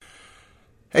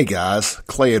Hey guys,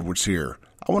 Clay Edwards here.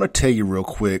 I want to tell you real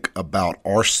quick about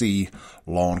RC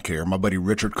Lawn Care. My buddy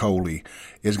Richard Coley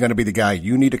is going to be the guy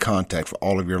you need to contact for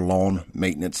all of your lawn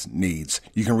maintenance needs.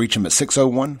 You can reach him at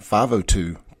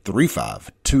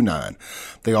 601-502-3529.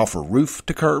 They offer roof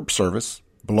to curb service,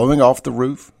 blowing off the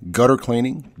roof, gutter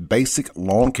cleaning, basic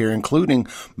lawn care including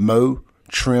mow,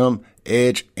 trim,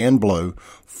 edge, and blow,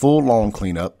 full lawn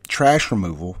cleanup, trash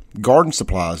removal, garden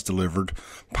supplies delivered,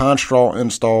 pine straw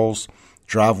installs,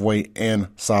 driveway and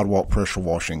sidewalk pressure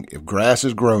washing. If grass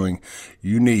is growing,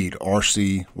 you need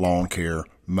RC Lawn Care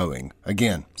Mowing.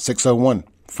 Again,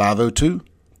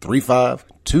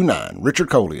 601-502-3529. Richard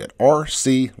Coley at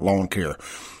RC Lawn Care,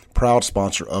 proud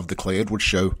sponsor of the Clay Edwards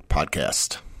Show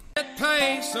podcast.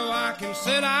 Pay so I can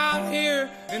sit out here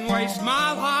and waste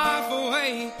my life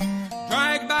away,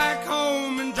 drag back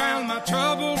home and drown my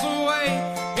troubles away.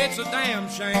 It's a damn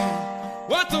shame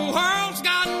what the world's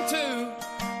gotten to.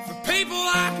 People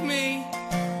like me,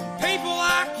 people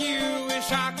like you,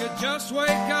 wish I could just wake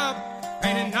up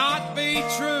and it not be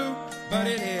true, but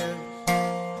it is.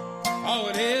 Oh,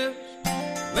 it is,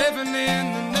 living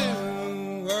in the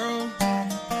new world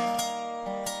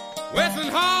with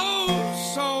an whole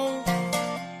soul.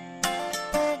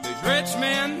 These rich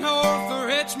men north of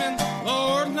Richmond,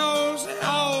 Lord knows they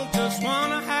all just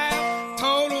want to have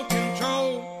total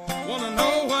control. Want to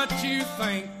know what you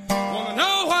think, want to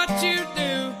know what you do.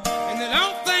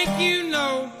 You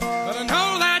know, but I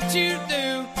know that you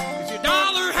do, 'cause your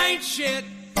dollar ain't shit,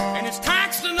 and it's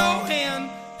taxed to no end,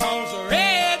 'cause the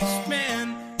rich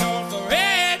men, north the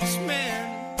rich men.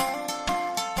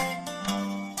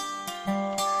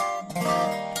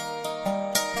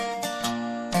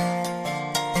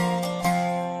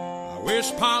 I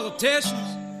wish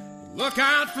politicians would look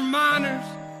out for miners,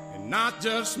 and not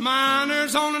just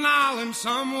miners on an island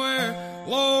somewhere.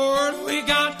 Lord, we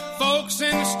got folks in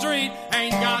the street,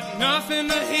 ain't got nothing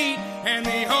to eat, and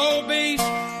the obese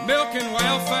milking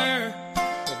welfare.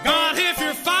 Well, God, if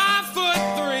you're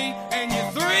 5'3" and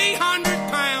you're 300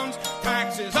 pounds,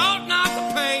 taxes ought not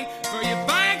to pay for your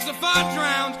bags of fudge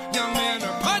rounds. Young men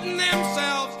are putting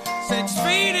themselves 6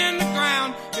 feet in the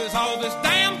ground, 'cause all this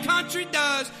damn country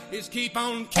does is keep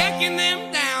on kicking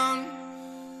them down.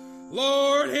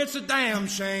 Lord, it's a damn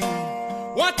shame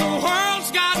what the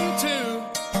world's gotten to.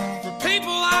 For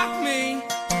people like me,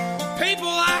 people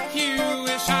like you,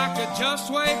 wish I could just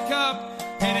wake up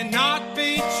and it not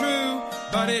be true,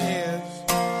 but it is.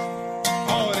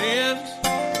 Oh, it is,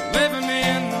 living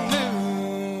in the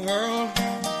new world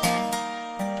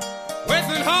with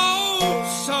an whole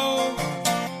soul.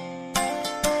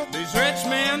 These rich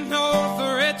men north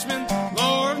of Richmond,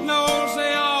 Lord knows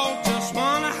they all just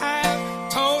want to have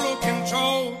total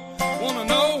control. Want to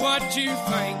know what you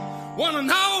think, want to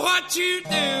know what you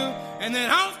do, and they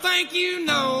don't think you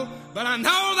know, but I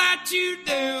know that you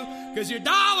do, 'cause your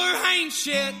dollar ain't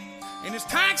shit, and it's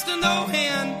taxed to no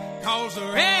end, 'cause the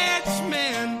rich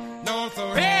men, north the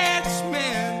rich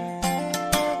men.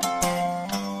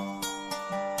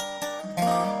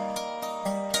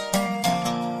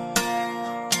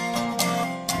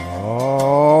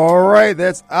 All right,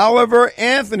 that's Oliver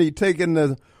Anthony taking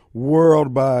the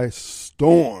world by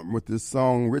storm with this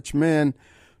song, Rich Men,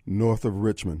 North of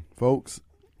Richmond. Folks,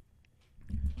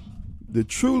 the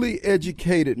truly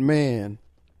educated man,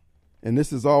 and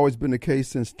this has always been the case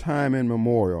since time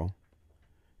immemorial,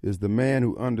 is the man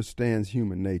who understands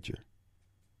human nature.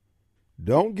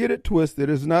 Don't get it twisted.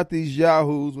 It's not these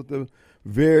yahoos with the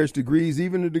various degrees,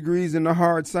 even the degrees in the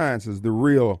hard sciences, the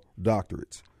real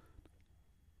doctorates.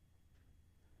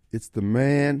 It's the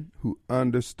man who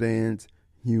understands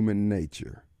human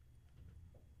nature.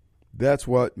 That's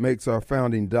what makes our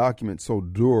founding documents so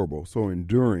durable, so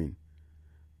enduring.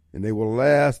 And they will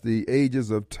last the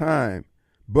ages of time,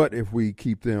 but if we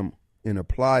keep them and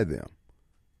apply them.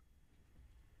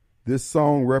 This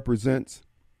song represents,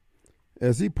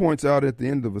 as he points out at the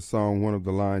end of a song, one of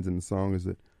the lines in the song is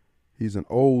that he's an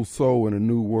old soul in a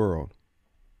new world.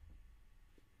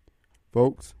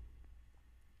 Folks,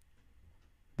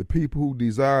 the people who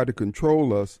desire to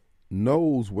control us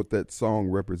knows what that song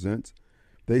represents.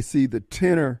 They see the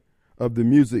tenor of the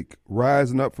music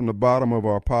rising up from the bottom of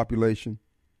our population.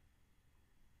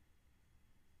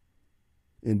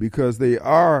 And because they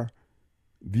are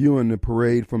viewing the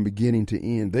parade from beginning to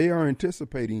end, they are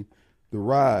anticipating the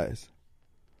rise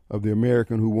of the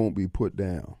American who won't be put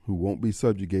down, who won't be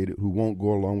subjugated, who won't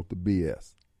go along with the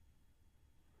BS.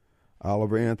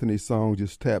 Oliver Anthony's song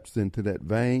just taps into that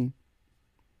vein,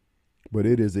 but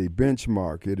it is a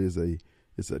benchmark.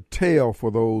 It's a tale for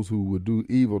those who would do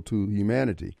evil to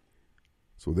humanity.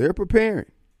 So they're preparing.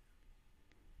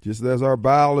 Just as our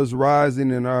bile is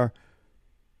rising and our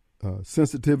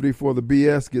sensitivity for the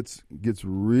BS gets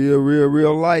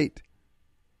real light,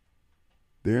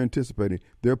 they're anticipating.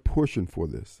 They're pushing for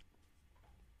this.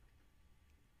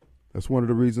 That's one of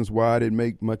the reasons why I didn't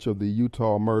make much of the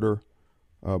Utah murder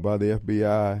by the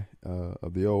FBI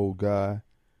of the old guy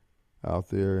out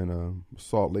there in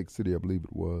Salt Lake City, I believe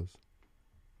it was.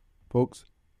 Folks,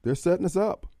 they're setting us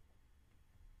up.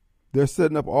 They're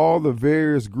setting up all the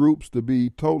various groups to be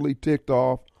totally ticked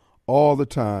off all the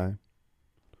time.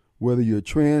 Whether you're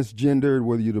transgendered,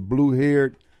 whether you're the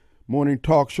blue-haired morning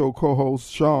talk show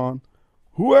co-host, Sean,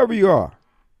 whoever you are,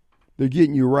 they're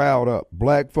getting you riled up.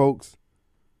 Black folks,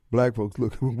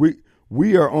 look,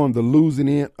 we are on the losing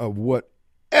end of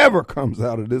whatever comes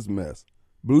out of this mess.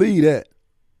 Believe that.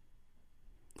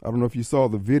 I don't know if you saw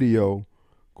the video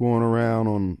going around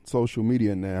on social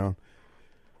media now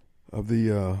of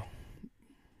the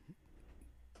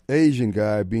Asian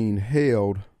guy being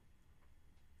held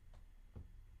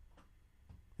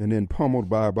and then pummeled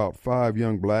by about 5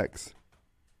 young blacks.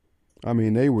 I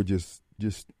mean, they were just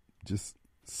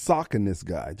socking this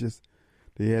guy.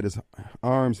 They had his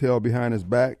arms held behind his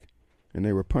back, and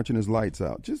they were punching his lights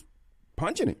out. Just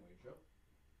punching him.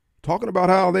 Talking about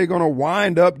how they're going to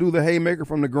wind up, do the haymaker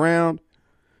from the ground.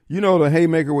 You know the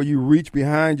haymaker where you reach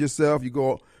behind yourself,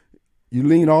 you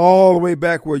lean all the way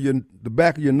back where the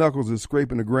back of your knuckles is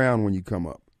scraping the ground when you come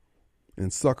up,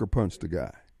 and sucker punch the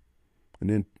guy. And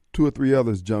then 2 or 3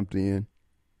 others jumped in.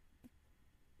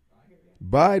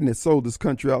 Biden has sold this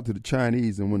country out to the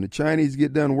Chinese, and when the Chinese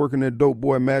get done working their dope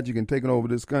boy magic and taking over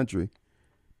this country,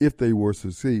 if they were to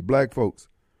succeed, black folks,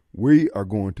 we are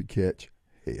going to catch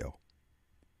hell.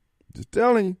 Just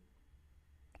telling you,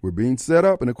 we're being set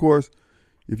up. And of course,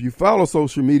 if you follow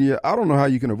social media, I don't know how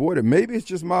you can avoid it. Maybe it's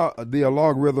just the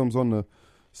algorithms on the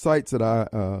sites that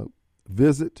I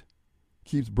visit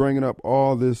keeps bringing up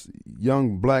all this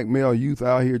young black male youth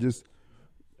out here just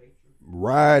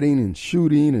rioting and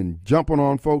shooting and jumping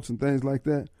on folks and things like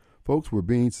that. Folks, we're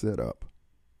being set up.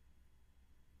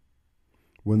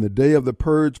 When the day of the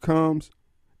purge comes,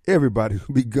 everybody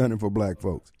will be gunning for black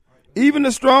folks. Even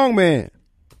the strong man.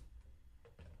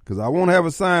 Because I won't have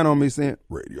a sign on me saying,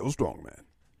 Radio Strongman.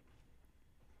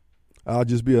 I'll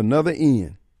just be another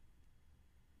Ian.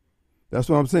 That's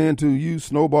what I'm saying to you,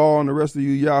 Snowball, and the rest of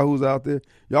you yahoos out there.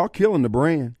 Y'all killing the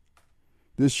brand.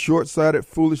 This short-sighted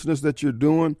foolishness that you're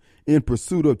doing in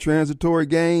pursuit of transitory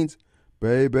gains,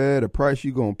 baby, the price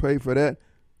you're going to pay for that.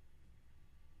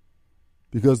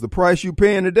 Because the price you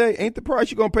paying today ain't the price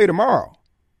you're going to pay tomorrow.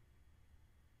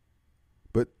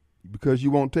 But because you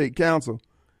won't take counsel,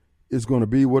 it's going to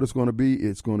be what it's going to be.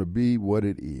 It's going to be what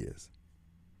it is.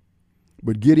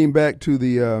 But getting back to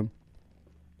the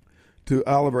to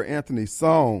Oliver Anthony's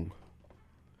song,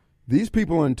 these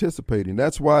people are anticipating.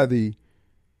 That's why the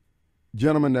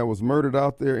gentleman that was murdered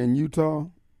out there in Utah,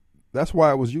 that's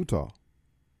why it was Utah.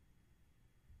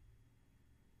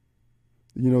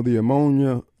 You know, the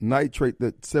ammonia nitrate,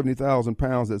 that 70,000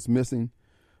 pounds that's missing,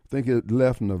 I think it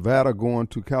left Nevada going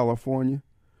to California.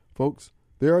 Folks,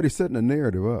 they're already setting a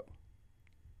narrative up.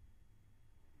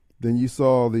 Then you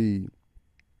saw the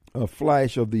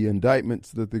flash of the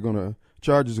indictments that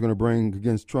charges are going to bring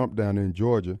against Trump down there in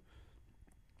Georgia.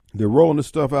 They're rolling this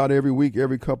stuff out every week,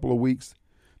 every couple of weeks.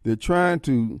 They're trying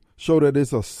to show that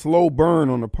it's a slow burn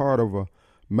on the part of a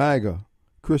MAGA,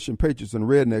 Christian patriots and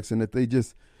rednecks, and that they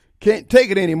just can't take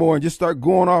it anymore and just start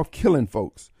going off killing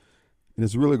folks. And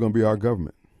it's really going to be our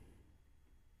government.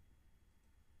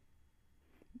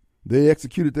 They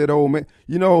executed that old man.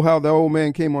 You know how the old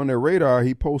man came on their radar?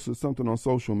 He posted something on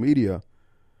social media,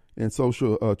 and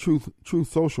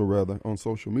Truth Social rather, on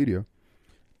social media,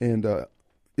 and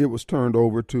it was turned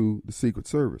over to the Secret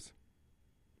Service.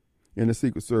 And the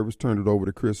Secret Service turned it over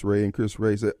to Chris Wray, and Chris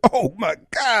Wray said, "Oh my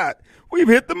God, we've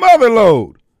hit the mother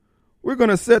lode. We're going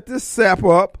to set this sap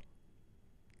up.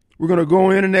 We're going to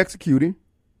go in and execute him.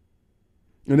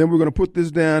 And then we're going to put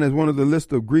this down as one of the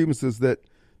list of grievances that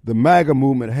the MAGA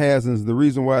movement has, and is the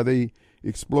reason why they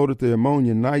exploded the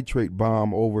ammonia nitrate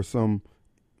bomb over some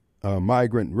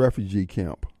migrant refugee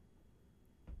camp,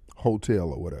 hotel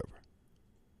or whatever."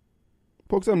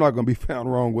 Folks, I'm not going to be found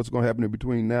wrong what's going to happen in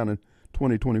between now and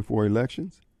 2024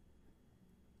 elections.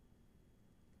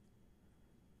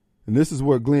 And this is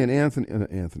where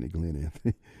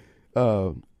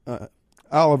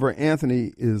Oliver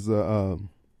Anthony is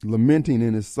lamenting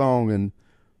in his song, and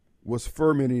what's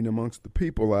fermenting amongst the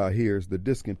people out here is the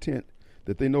discontent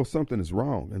that they know something is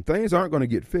wrong and things aren't going to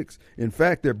get fixed. In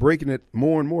fact, they're breaking it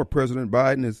more and more. President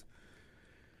Biden is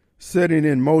setting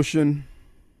in motion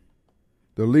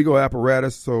the legal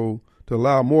apparatus to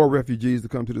allow more refugees to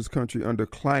come to this country under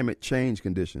climate change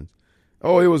conditions.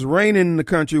 Oh, it was raining in the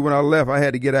country when I left. I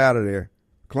had to get out of there.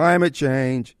 Climate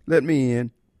change. Let me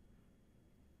in.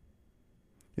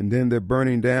 And then they're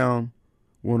burning down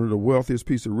one of the wealthiest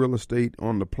pieces of real estate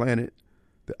on the planet,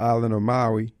 the island of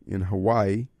Maui in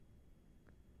Hawaii.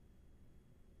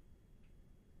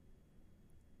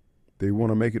 They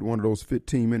want to make it one of those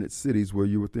 15-minute cities where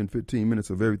you're within 15 minutes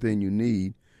of everything you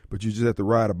need, but you just have to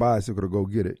ride a bicycle to go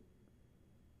get it.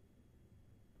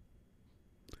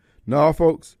 No,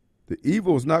 folks, the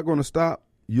evil is not going to stop.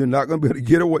 You're not going to be able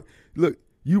to get away. Look,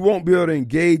 you won't be able to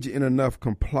engage in enough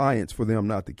compliance for them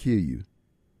not to kill you.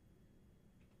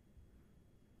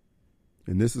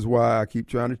 And this is why I keep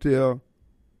trying to tell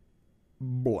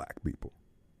black people,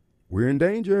 we're in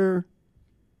danger.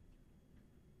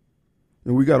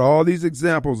 And we got all these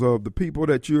examples of the people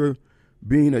that you're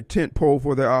being a tent pole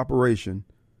for their operation,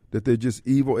 that they're just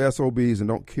evil SOBs and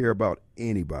don't care about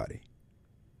anybody.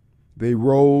 They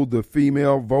rolled the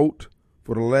female vote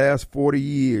for the last 40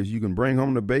 years. You can bring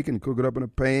home the bacon, cook it up in a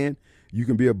pan. You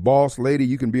can be a boss lady.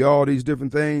 You can be all these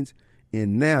different things.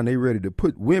 And now they're ready to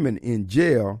put women in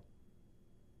jail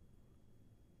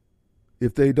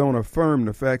if they don't affirm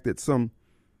the fact that some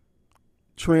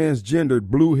transgendered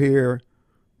blue hair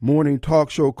morning talk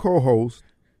show co-host,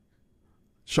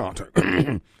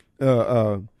 Shanta,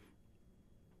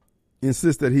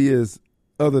 insists that he is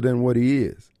other than what he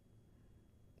is.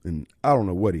 And I don't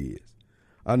know what he is.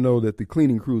 I know that the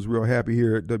cleaning crew is real happy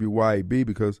here at WYAB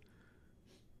because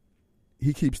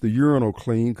he keeps the urinal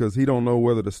clean because he don't know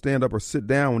whether to stand up or sit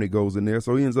down when he goes in there.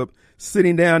 So he ends up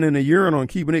sitting down in the urinal and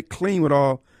keeping it clean with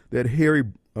all that hairy,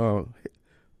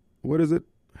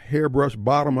 hairbrush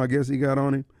bottom, I guess he got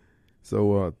on him.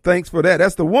 So thanks for that.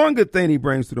 That's the one good thing he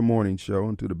brings to the morning show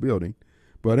and to the building.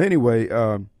 But anyway,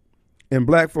 and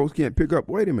black folks can't pick up,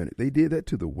 wait a minute, they did that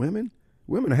to the women?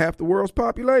 Women are half the world's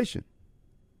population.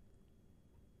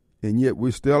 And yet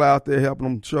we're still out there helping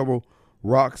them shovel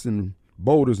rocks and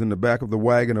boulders in the back of the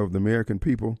wagon of the American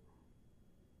people,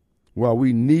 while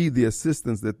we need the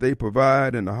assistance that they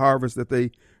provide and the harvest that they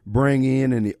bring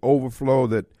in and the overflow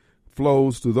that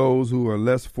flows to those who are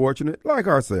less fortunate, like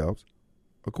ourselves,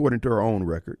 according to our own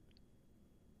record.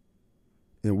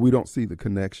 And we don't see the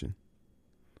connection.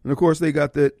 And of course, they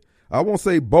got that, I won't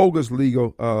say bogus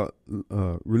legal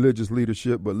religious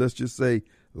leadership, but let's just say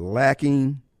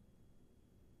lacking,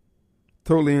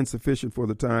 totally insufficient for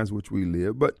the times which we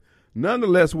live. But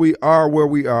nonetheless, we are where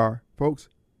we are. Folks,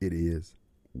 it is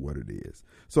what it is.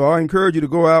 So I encourage you to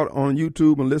go out on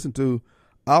YouTube and listen to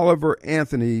Oliver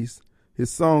Anthony's. His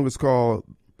song is called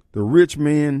The Rich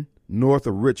Men North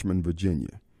of Richmond,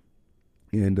 Virginia.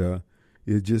 And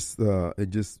it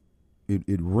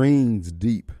rings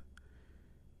deep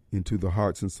into the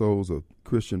hearts and souls of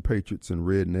Christian patriots and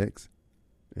rednecks.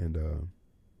 And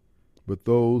but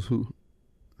those who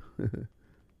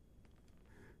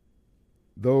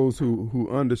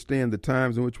understand the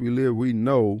times in which we live, we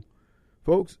know,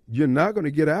 folks, you're not going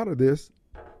to get out of this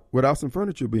without some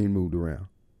furniture being moved around.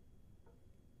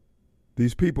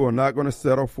 These people are not going to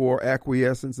settle for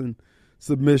acquiescence and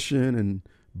submission and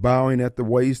bowing at the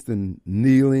waist and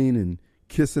kneeling and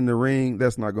kissing the ring.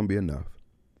 That's not going to be enough.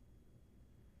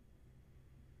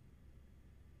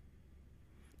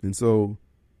 And so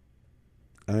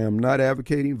I am not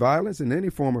advocating violence in any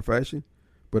form or fashion,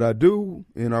 but I do,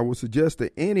 and I will suggest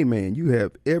to any man, you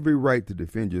have every right to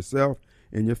defend yourself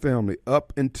and your family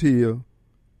up until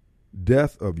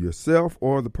death of yourself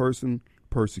or the person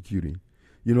persecuting.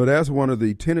 You know, that's one of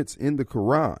the tenets in the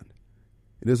Quran.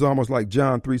 It is almost like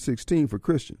John 3:16 for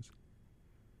Christians.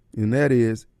 And that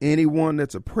is, anyone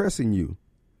that's oppressing you,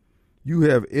 you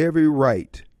have every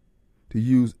right to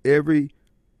use every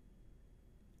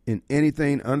and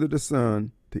anything under the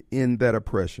sun to end that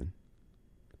oppression,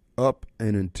 up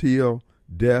and until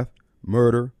death,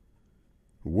 murder,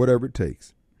 whatever it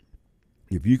takes.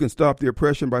 If you can stop the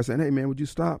oppression by saying, hey, man, would you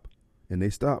stop? And they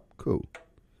stop, cool.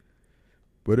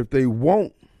 But if they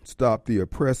won't stop the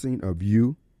oppressing of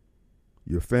you,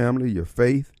 your family, your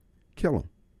faith, kill them.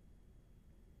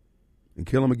 And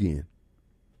kill them again.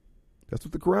 That's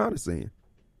what the Quran is saying.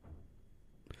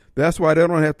 That's why they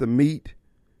don't have to meet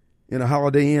in a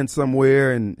Holiday Inn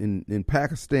somewhere in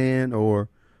Pakistan or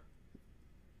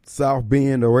South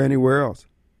Bend or anywhere else.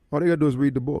 All they got to do is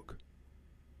read the book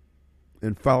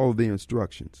and follow the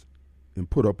instructions and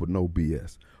put up with no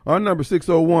BS. Our number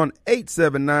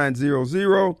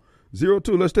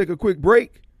 601-879-0002. Let's take a quick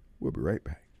break. We'll be right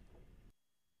back.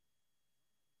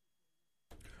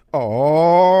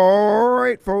 All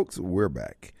right, folks, we're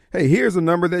back. Hey, here's a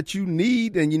number that you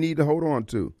need and you need to hold on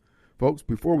to. Folks,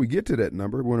 before we get to that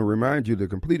number, I want to remind you the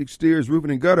Complete Exteriors Roofing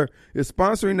and Gutter is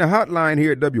sponsoring the hotline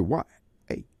here at WYAB.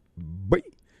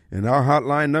 And our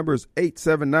hotline number is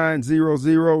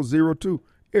 879-0002,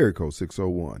 area code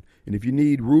 601. And if you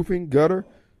need roofing, gutter,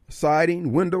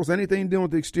 siding, windows, anything dealing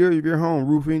with the exterior of your home,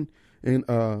 roofing and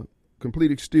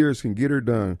complete exteriors can get her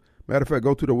done. Matter of fact,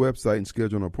 go to the website and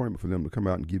schedule an appointment for them to come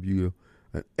out and give you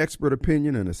an expert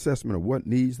opinion and assessment of what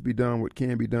needs to be done, what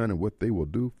can be done, and what they will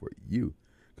do for you.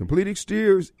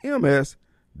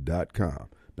 CompleteExteriorsMS.com.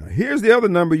 Now, here's the other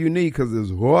number you need because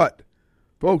it's hot.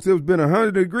 Folks, it's been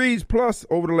 100 degrees plus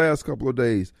over the last couple of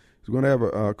days. It's going to have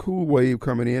a cool wave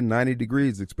coming in, 90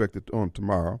 degrees expected on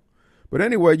tomorrow. But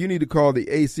anyway, you need to call the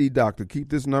AC Doctor. Keep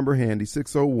this number handy,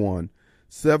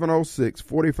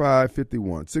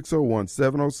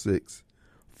 601-706-4551,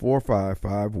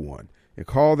 601-706-4551. And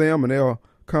call them and they'll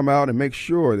come out and make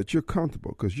sure that you're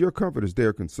comfortable because your comfort is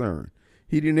their concern.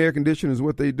 Heating and air conditioning is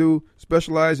what they do,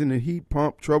 specializing in heat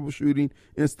pump, troubleshooting,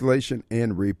 installation,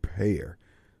 and repair.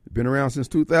 Been around since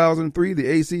 2003. The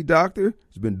AC Doctor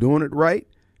has been doing it right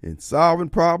and solving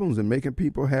problems and making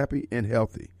people happy and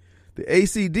healthy. The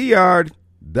ACDR.com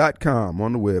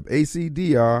on the web,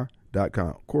 ACDR.com.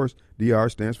 Of course, DR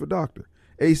stands for doctor.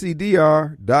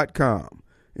 ACDR.com.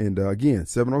 And again,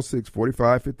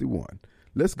 706-4551.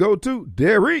 Let's go to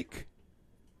Derek.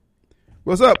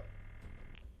 What's up?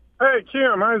 Hey,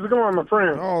 Kim, how's it going, my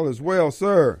friend? All is well,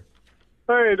 sir.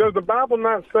 Hey, does the Bible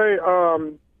not say,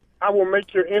 I will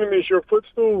make your enemies your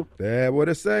footstool? That what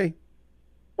it say?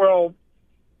 Well,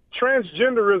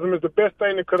 transgenderism is the best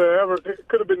thing that could have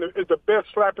been the best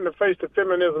slap in the face to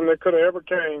feminism that could have ever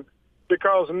came,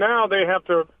 because now they have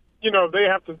to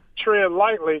tread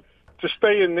lightly to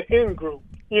stay in the in group.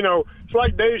 You know, it's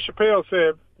like Dave Chappelle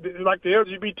said, like the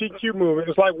LGBTQ movement,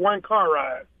 it's like one car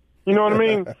ride. You know what I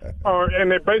mean?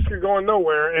 And they're basically going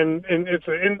nowhere, and it's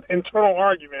an internal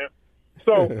argument.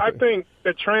 So I think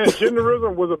that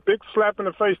transgenderism was a big slap in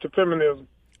the face to feminism.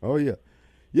 Oh, yeah.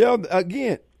 Yeah,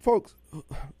 again, folks,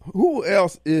 who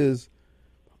else is,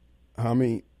 I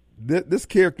mean, this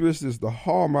characteristic is the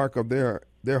hallmark of their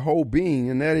whole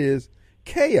being, and that is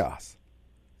chaos.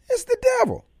 It's the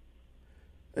devil.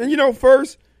 And,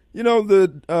 first,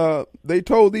 they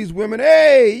told these women,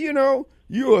 hey,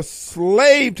 you're a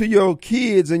slave to your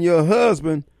kids and your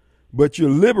husband, but you're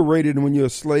liberated when you're a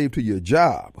slave to your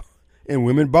job. And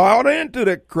women bought into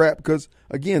that crap because,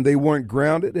 again, they weren't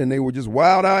grounded and they were just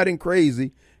wild-eyed and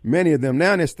crazy. Many of them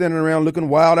now they're standing around looking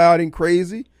wild-eyed and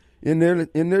crazy in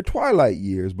their twilight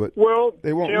years, but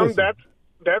they won't Tim, listen.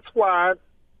 That's why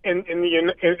in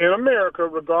America,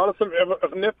 regardless of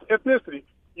ethnicity,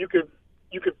 you could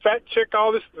fact check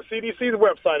all this. The CDC's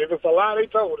website. If it's a lie, they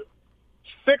told it.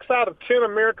 6 out of 10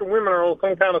 American women are on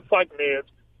some kind of psych meds.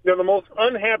 They're the most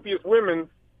unhappiest women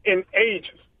in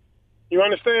ages. You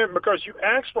understand? Because you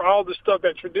asked for all this stuff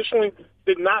that traditionally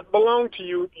did not belong to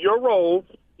you, your role.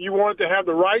 You wanted to have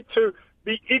the right to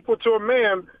be equal to a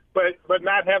man, but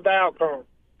not have the outcome.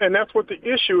 And that's what the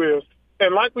issue is.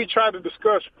 And like we tried to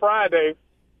discuss Friday,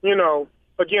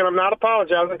 again, I'm not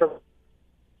apologizing.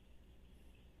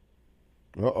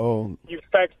 Uh-oh. You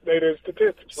fact data and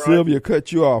statistics, right? Sylvia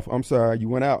cut you off. I'm sorry. You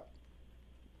went out.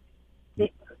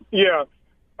 Yeah.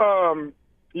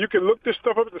 You can look this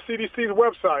stuff up at the CDC's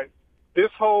website. This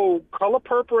whole color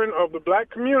purpling of the black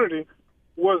community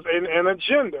was an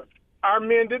agenda. Our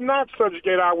men did not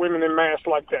subjugate our women in mass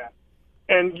like that.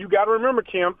 And you got to remember,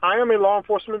 Kim, I am a law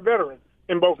enforcement veteran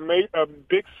in both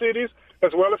big cities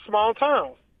as well as small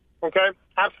towns. Okay?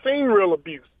 I've seen real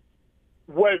abuse.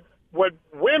 What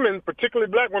women,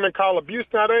 particularly black women, call abuse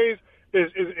nowadays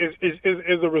is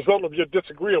a result of your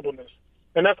disagreeableness.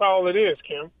 And that's all it is,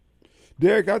 Kim.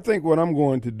 Derek, I think what I'm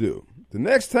going to do, the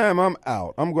next time I'm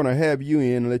out, I'm going to have you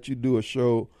in and let you do a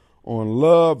show on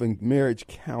love and marriage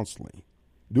counseling.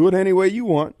 Do it any way you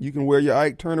want. You can wear your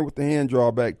Ike Turner with the hand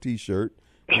drawback T-shirt.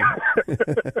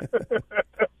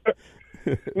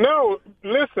 No,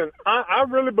 listen, I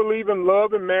really believe in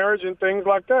love and marriage and things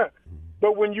like that.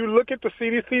 But when you look at the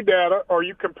CDC data or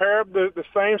you compare the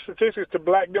same statistics to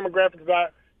black demographics,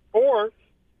 or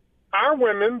our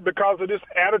women, because of this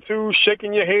attitude,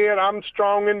 shaking your head, I'm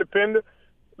strong, independent,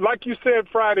 like you said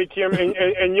Friday, Kim,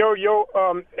 and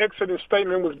your exit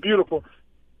statement was beautiful.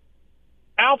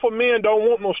 Alpha men don't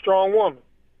want no strong woman.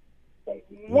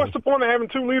 What's the point of having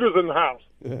 2 leaders in the house?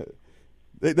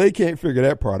 They can't figure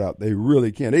that part out. They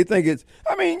really can't. They think it's,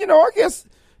 I guess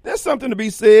there's something to be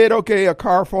said. Okay, a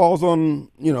car falls on,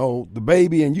 the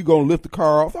baby and you going to lift the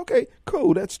car off. Okay,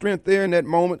 cool. That strength there in that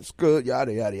moment is good,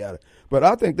 yada, yada, yada. But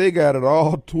I think they got it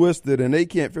all twisted and they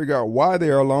can't figure out why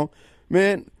they're alone.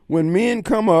 Man, when men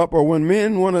come up or when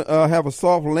men want to have a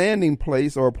soft landing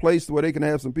place or a place where they can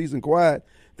have some peace and quiet,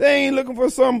 they ain't looking for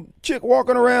some chick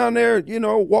walking around there,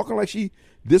 walking like she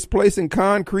displacing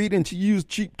concrete, and she used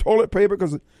cheap toilet paper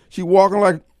because she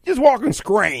just walking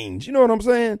screens. You know what I'm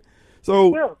saying?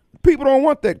 So people don't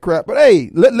want that crap. But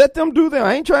hey, let them do that.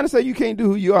 I ain't trying to say you can't do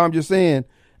who you are. I'm just saying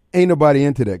ain't nobody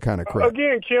into that kind of crap.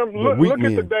 Again, Kim, look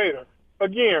at the data.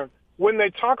 Again, when they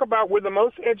talk about we're the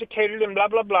most educated and blah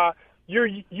blah blah, you're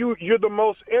the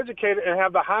most educated and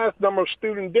have the highest number of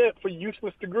student debt for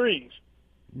useless degrees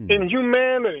in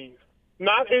humanities,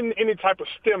 not in any type of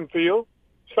STEM field,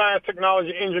 science,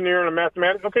 technology, engineering, or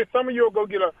mathematics. Okay, some of you will go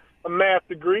get a math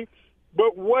degree,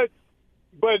 but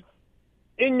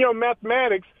in your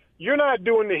mathematics, you're not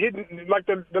doing the hidden, like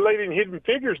the lady in Hidden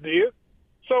Figures did.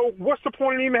 So what's the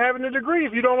point in even having a degree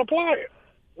if you don't apply it,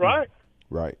 right?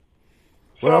 Right.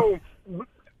 So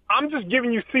I'm just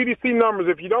giving you CDC numbers.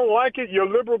 If you don't like it, your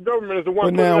liberal government is the one.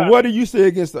 But now, what do you say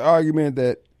against the argument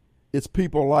that it's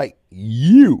people like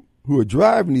you who are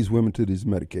driving these women to these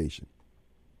medications?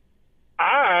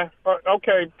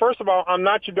 Okay, first of all, I'm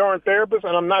not your darn therapist,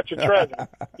 and I'm not your tragedy.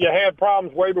 You had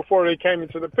problems way before they came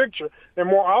into the picture. And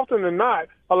more often than not,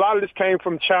 a lot of this came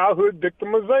from childhood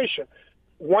victimization.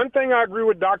 One thing I agree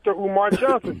with Dr. Umar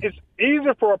Johnson, it's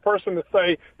easier for a person to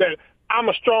say that I'm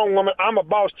a strong woman, I'm a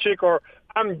boss chick, or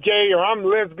I'm gay, or I'm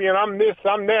lesbian, I'm this,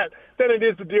 I'm that, than it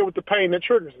is to deal with the pain that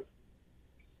triggers it.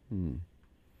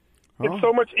 It's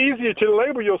so much easier to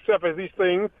label yourself as these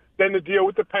things than to deal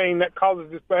with the pain that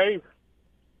causes this behavior.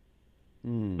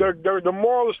 The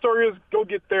moral of the story is go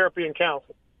get therapy and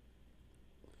counseling.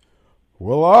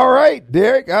 Well, all right,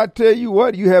 Derek, I tell you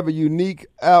what, you have a unique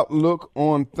outlook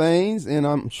on things, and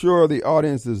I'm sure the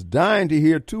audience is dying to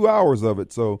hear 2 hours of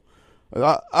it. So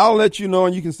I'll let you know,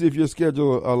 and you can see if your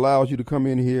schedule allows you to come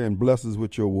in here and bless us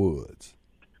with your words.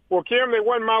 Well, Kim, they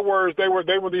weren't my words. They were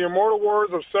the immortal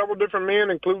words of several different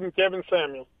men, including Kevin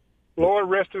Samuels. Lord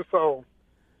rest his soul.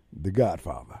 The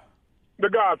Godfather. The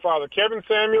Godfather, Kevin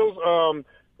Samuels,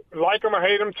 like him or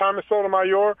hate him, Thomas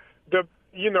Sotomayor.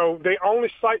 They only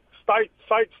cite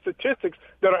statistics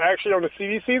that are actually on the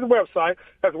CDC's website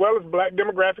as well as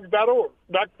BlackDemographics.org.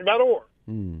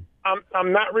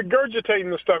 I'm not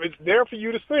regurgitating the stuff. It's there for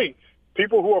you to see.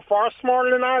 People who are far smarter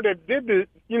than I that did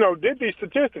these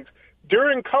statistics.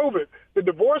 During COVID, the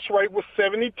divorce rate was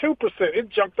 72%. It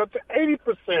jumped up to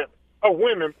 80% of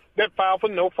women that filed for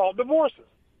no-fault divorces.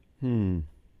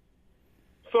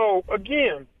 So,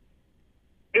 again,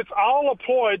 it's all a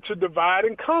ploy to divide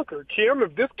and conquer. Kim,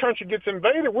 if this country gets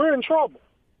invaded, we're in trouble.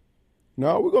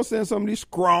 No, we're going to send some of these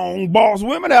strong boss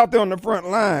women out there on the front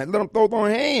line. Let them throw their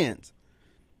hands.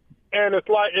 And it's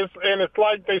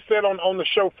like they said on the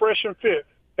show Fresh and Fit.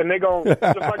 And they're going, just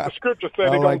like the scripture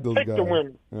said, they're going to take the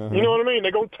women. You know what I mean?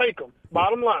 They're going to take them.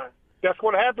 Bottom line. That's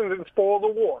what happens in spoils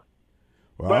of war.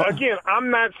 Well, but, again, I'm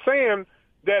not saying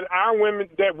that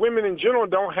women in general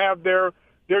don't have their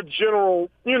general,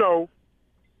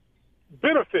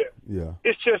 benefit. Yeah.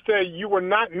 It's just that you were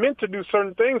not meant to do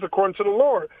certain things according to the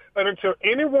Lord. And until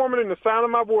any woman in the sound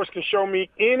of my voice can show me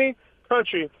any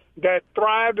country that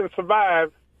thrived and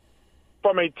survived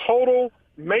from a total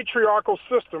matriarchal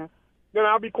system, then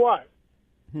I'll be quiet.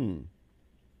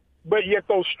 But yet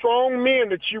those strong men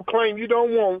that you claim you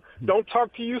don't want, don't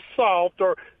talk to you soft,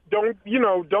 or don't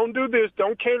do this,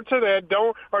 don't cater to that,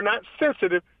 are not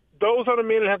sensitive, those are the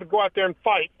men that have to go out there and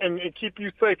fight and keep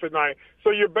you safe at night.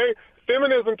 So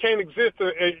feminism can't exist.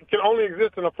 It can only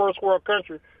exist in a first world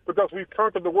country because we've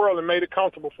conquered the world and made it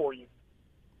comfortable for you.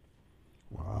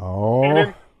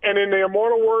 Wow. And in the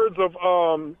immortal words of,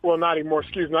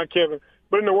 not Kevin,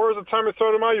 but in the words of Thomas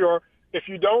Sotomayor, if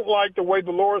you don't like the way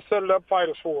the Lord set it up, fight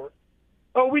us for it.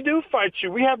 Oh, we do fight you.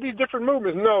 We have these different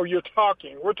movements. No, you're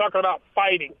talking. We're talking about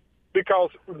fighting because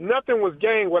nothing was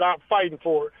gained without fighting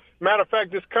for it. Matter of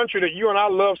fact, this country that you and I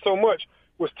love so much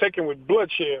was taken with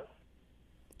bloodshed,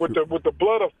 with the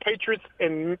blood of patriots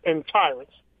and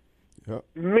tyrants. Yep.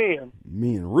 Men,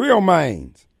 real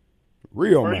minds.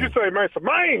 Real man. You say, man, some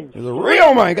minds. There's a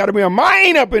real man. Got to be a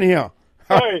mind up in here.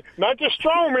 Hey, not just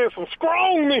strong men, some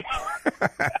strong men.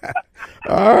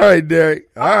 All right, Derek.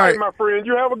 All right, my friend.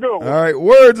 You have a good one. All right.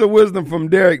 Words of wisdom from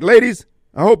Derek. Ladies,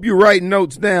 I hope you write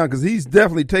notes down because he's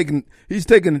definitely taking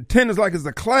attendance like it's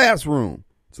a classroom.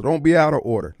 So don't be out of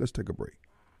order. Let's take a break.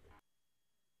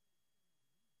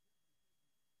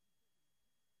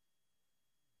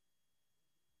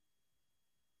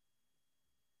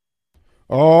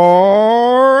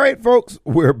 All right, folks,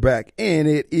 we're back, and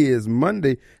it is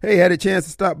Monday. Hey, had a chance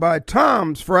to stop by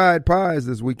Tom's Fried Pies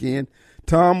this weekend.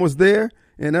 Tom was there,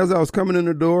 and as I was coming in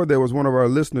the door, there was one of our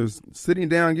listeners sitting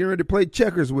down getting ready to play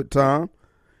checkers with Tom.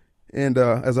 And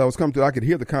as I was coming through, I could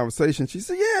hear the conversation. She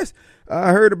said, yes,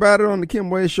 I heard about it on the Kim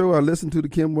Way Show. I listened to the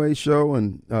Kim Way Show,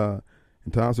 and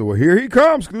And Tom said, well, here he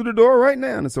comes through the door right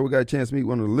now. And so we got a chance to meet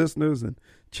one of the listeners and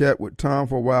chat with Tom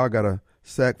for a while. Got a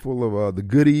sack full of the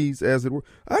goodies, as it were.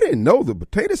 I didn't know the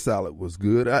potato salad was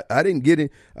good. I didn't get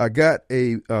it. I got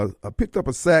I picked up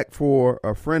a sack for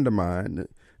a friend of mine.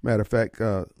 Matter of fact,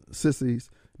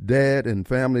 Sissy's dad and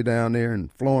family down there in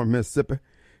Florence, Mississippi.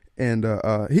 And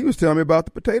he was telling me about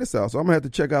the potato salad. So I'm going to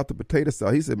have to check out the potato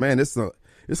salad. He said, man, it's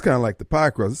kind of like the pie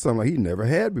crust. It's something like he never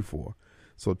had before.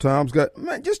 So Tom's got,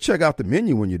 man, just check out the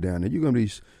menu when you're down there. You're going to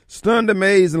be stunned,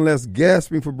 amazed, and less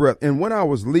gasping for breath. And when I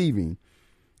was leaving,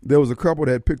 there was a couple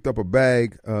that had picked up a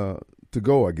bag to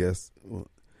go, I guess.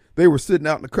 They were sitting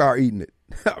out in the car eating it.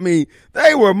 I mean,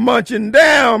 they were munching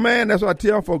down, man. That's why I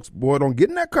tell folks, boy, don't get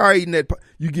in that car eating that pie.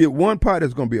 You get one pie,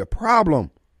 that's going to be a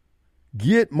problem.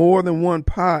 Get more than one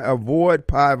pie. Avoid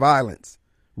pie violence.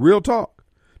 Real talk.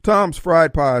 Tom's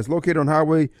Fried Pies, located on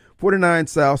Highway 49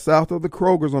 south of the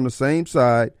Kroger's on the same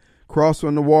side, across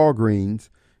from the Walgreens,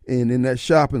 and in that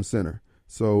shopping center.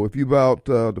 So if you about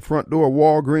the front door of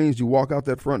Walgreens, you walk out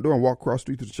that front door and walk across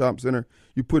the street to the shopping center,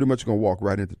 you pretty much going to walk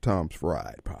right into Tom's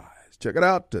Fried Pies. Check it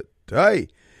out today.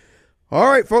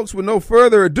 All right, folks, with no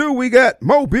further ado, we got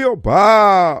Mobile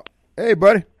Bob. Hey,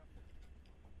 buddy.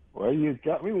 Well, you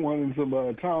got me wanting some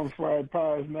Tom's Fried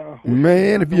Pies now.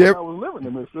 Man, if you ever, I was living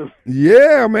in Mississippi.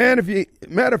 Yeah, man.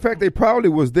 Matter of fact, they probably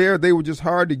was there. They were just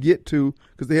hard to get to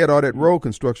because they had all that road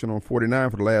construction on 49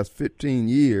 for the last 15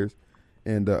 years.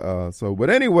 And but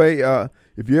anyway,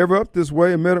 if you're ever up this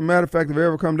way, matter of fact, if you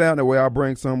ever come down that way, I'll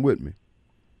bring some with me.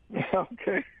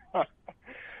 Okay.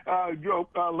 I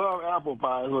love apple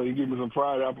pie, so you give me some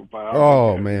fried apple pie.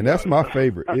 Oh, man, that's my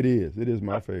favorite. It is. It is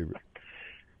my favorite.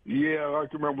 Yeah, I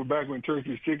can remember back when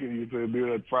Turkey's Chicken used to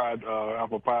do that fried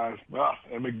apple pies.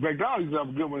 And McDonald's used to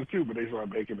have good ones too, but they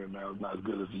started making it now. It's not as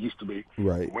good as it used to be.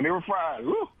 Right. But when they were fried,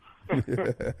 woo.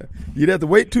 You'd have to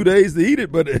wait 2 days to eat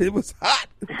it, but it was hot.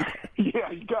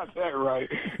 Yeah, you got that right.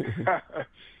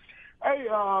 Hey,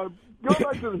 go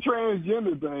back to the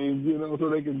transgender thing, so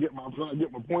they can get my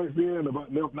points in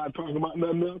about not talking about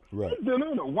nothing else. Right. It's been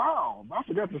in a while. I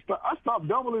forgot to stop. I stopped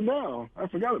doubling down. I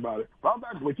forgot about it.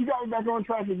 But you got me back on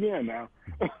track again now.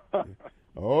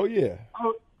 Oh, yeah.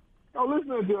 I was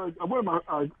listening to one of my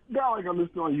guy like I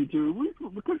listen to on YouTube.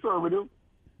 We're conservative.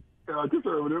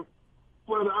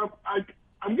 But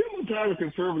I'm getting tired of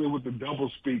conservative with the double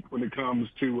speak when it comes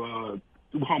to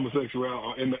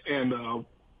homosexuality and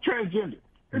transgender.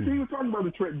 And so he was talking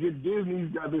about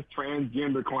Disney's got this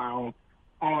transgender clown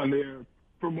on there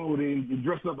promoting, he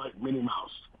dressed up like Minnie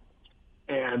Mouse.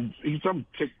 And he's some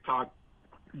TikTok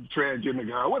transgender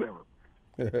guy, whatever.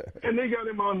 And they got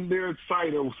him on their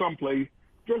site or someplace,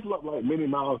 dressed up like Minnie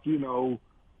Mouse,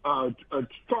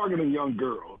 targeting young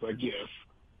girls, I guess.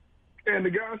 And the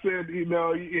guy said, he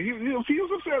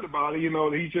was upset about it,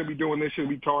 that he shouldn't be doing this, shouldn't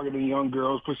be targeting young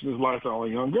girls, pushing his lifestyle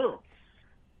on young girls.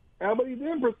 But he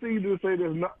then proceeded to say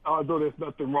although there's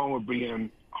nothing wrong with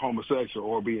being homosexual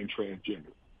or being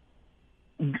transgender.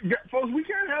 Folks, we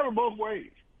can't have it both ways.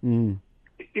 Mm.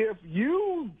 If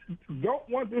you don't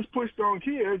want this pushed on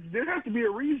kids, there has to be a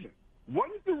reason. What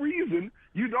is the reason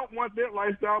you don't want that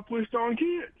lifestyle pushed on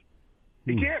kids?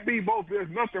 It can't be both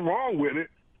there's nothing wrong with it,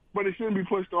 but it shouldn't be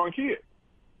pushed on kids.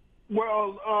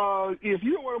 Well, if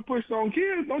you don't want to push it on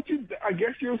kids, don't you? I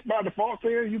guess you're by default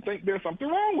saying you think there's something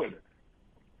wrong with it.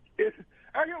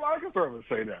 I get a lot of conservatives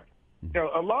say that.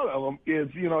 A lot of them is,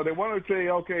 they want to say,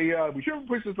 okay, we shouldn't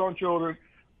push this on children,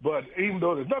 but even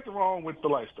though there's nothing wrong with the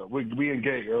lifestyle, with being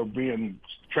gay or being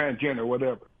transgender or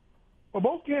whatever. Well,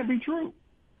 both can't be true.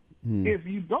 If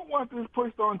you don't want this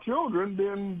pushed on children,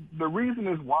 then the reason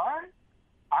is why?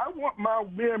 I want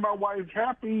me and my wife's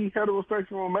happy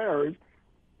heterosexual marriage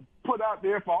put out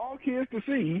there for all kids to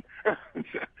see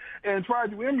and try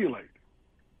to emulate.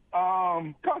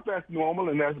 Because that's normal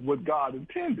and that's what God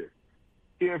intended.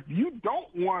 If you don't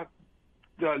want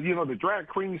the drag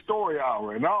queen story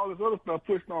hour and all this other stuff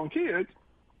pushed on kids,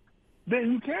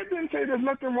 then you can't then say there's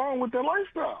nothing wrong with their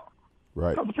lifestyle.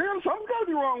 Right. Because apparently something's got to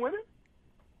be wrong with it.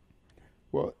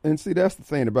 Well, and see, that's the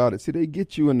thing about it. See, they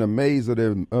get you in the maze of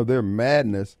their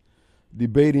madness,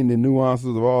 debating the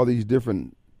nuances of all these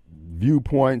different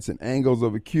viewpoints and angles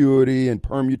of acuity and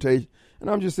permutation. And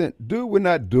I'm just saying, dude, we're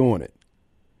not doing it.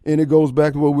 And it goes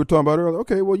back to what we were talking about earlier.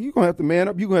 Okay, well, you're going to have to man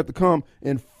up. You're going to have to come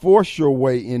and force your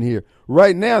way in here.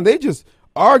 Right now, they just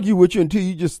argue with you until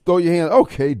you just throw your hands.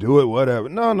 Okay, do it, whatever.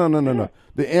 No.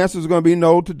 The answer is going to be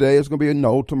no today. It's going to be a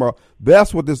no tomorrow.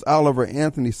 That's what this Oliver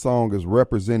Anthony song is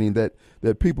representing, that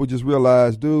people just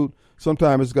realize, dude,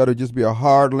 sometimes it's got to just be a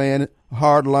hard line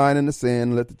in the sand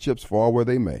and let the chips fall where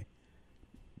they may.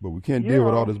 But we can't deal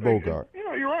with all this Bogart.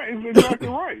 Yeah, you're right. It's exactly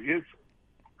right.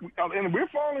 and we're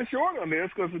falling short on this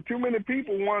because too many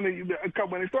people want to,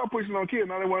 when they start pushing on kids,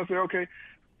 now they want to say, okay,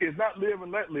 it's not live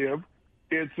and let live.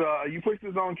 It's you push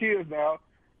this on kids now,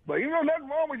 but you know nothing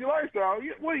wrong with your lifestyle.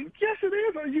 Well, yes, it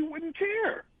is, or you wouldn't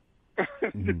care.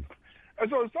 And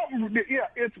so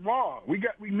it's wrong. We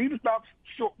need to stop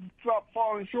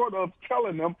falling short of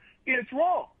telling them it's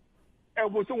wrong. And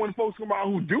so when folks come out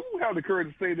who do have the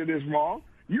courage to say that it's wrong,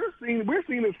 we're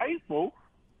seen as hateful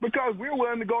because we're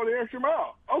willing to go the extra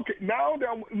mile. Okay, now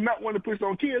they're not wanting to push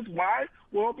on kids. Why?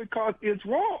 Well, because it's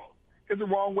wrong. It's the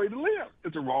wrong way to live.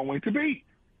 It's the wrong way to be.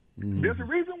 There's a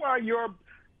reason why you're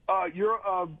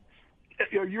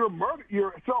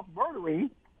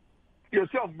self-murdering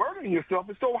yourself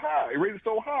is so high. Rate is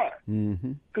so high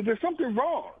because there's something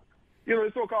wrong. You know,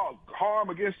 the so-called harm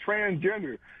against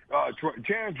transgender,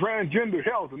 transgender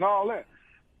health, and all that.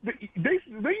 They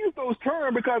use those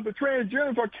terms because the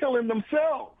transgenders are killing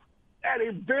themselves at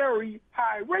a very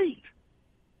high rate.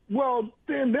 Well,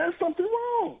 then there's something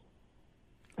wrong.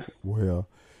 Well,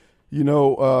 you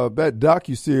know, that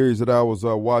docuseries that I was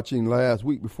watching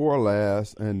week before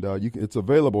last, and it's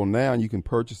available now, and you can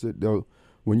purchase it.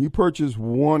 When you purchase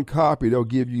one copy, they'll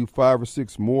give you 5 or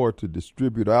 6 more to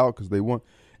distribute out because they want.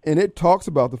 And it talks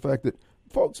about the fact that,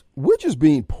 folks, we're just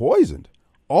being poisoned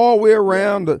all the way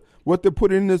around. What they're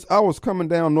putting in this. I was coming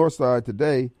down North Side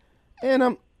today,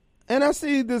 and I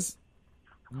see this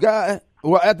guy.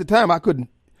 Well, at the time I couldn't.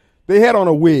 They had on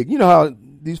a wig. You know how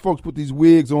these folks put these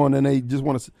wigs on, and they just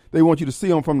want you to see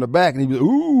them from the back, and he was,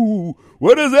 ooh,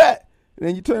 what is that? And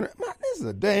then you turn, this is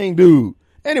a dang dude.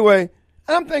 Anyway,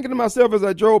 I'm thinking to myself as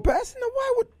I drove past,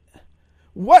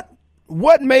 what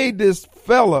made this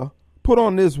fella put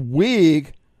on this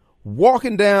wig,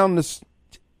 walking down the,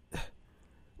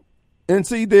 and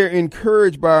see, they're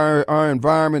encouraged by our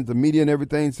environment, the media and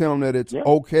everything, telling them that it's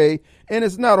okay, and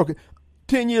it's not okay.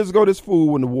 10 years ago, this fool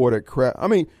wouldn't have wore that crap. I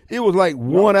mean, it was like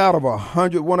 1 out of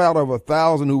 100, 1 out of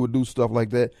 1,000 who would do stuff like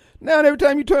that. Now, every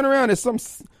time you turn around, there's some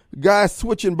guy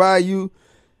switching by you.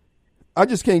 I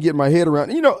just can't get my head around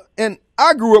it. You know, and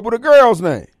I grew up with a girl's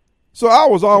name. So I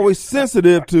was always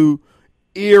sensitive to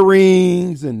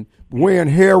earrings and wearing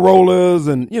hair rollers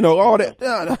and, you know, all that.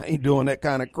 I ain't doing that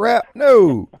kind of crap.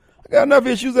 No. I got enough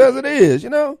issues as it is, you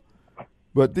know.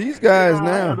 But these guys now.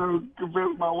 I had to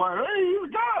convince my wife, hey, he's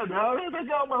a guy now. They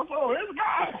got my phone. He's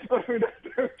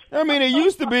a guy. I mean, it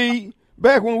used to be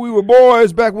back when we were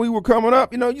boys, back when we were coming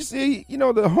up, you know, you see, you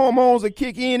know, the hormones that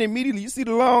kick in immediately. You see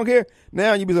the long hair.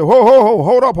 Now you be like,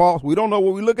 hold up, Hoss. We don't know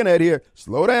what we're looking at here.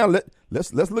 Slow down.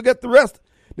 Let's look at the rest.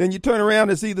 Then you turn around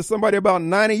and see somebody about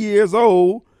 90 years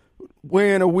old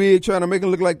wearing a wig trying to make it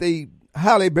look like they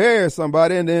Halle Berry or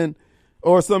somebody, and then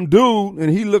or some dude,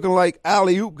 and he looking like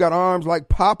Alley-Oop, got arms like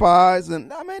Popeyes.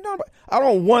 And I mean, I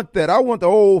don't want that. I want the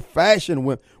old-fashioned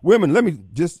women. Let me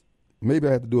just, maybe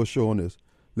I have to do a show on this.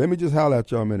 Let me just holler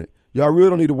at y'all a minute. Y'all really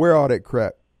don't need to wear all that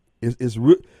crap. It's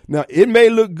now, it may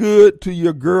look good to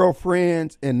your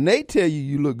girlfriends, and they tell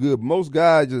you look good. But most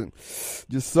guys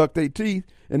just suck their teeth,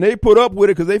 and they put up with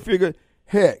it because they figure,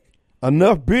 heck,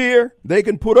 enough beer, they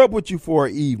can put up with you for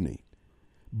an evening.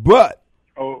 But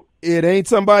it ain't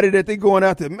somebody that they going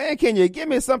out there, man, can you give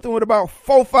me something with about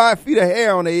 4 or 5 feet of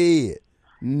hair on their head?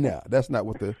 No, that's not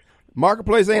what the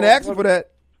marketplace ain't asking for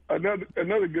that.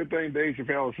 Another good thing Dave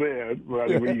Chappelle said,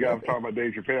 when you guys talk about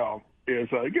Dave Chappelle, is,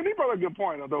 again, he brought a good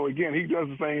point, although, again, he does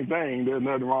the same thing. There's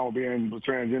nothing wrong with being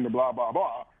transgender, blah, blah,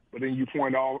 blah. But then you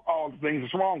point out all the things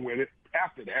that's wrong with it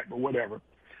after that, but whatever.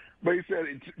 But he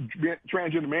said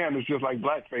transgender man is just like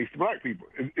blackface to black people.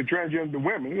 Transgender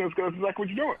women, it's like what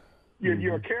you're doing.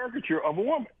 You're a caricature of a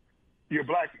woman. You're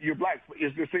black.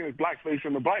 It's the same as blackface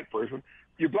in a black person.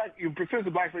 You present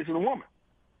the blackface in a woman.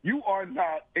 You are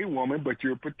not a woman, but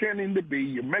you're pretending to be.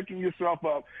 You're making yourself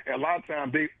up. And a lot of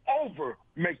times they over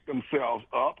make themselves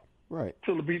up, right,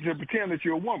 to pretend that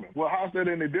you're a woman. Well, how's that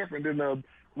any different than a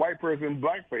white person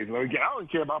blackface? Again, I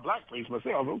don't care about blackface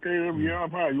myself. Okay, yeah,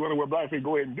 fine. You want to wear blackface?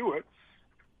 Go ahead and do it.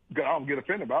 I don't get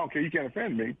offended, but I don't care. You can't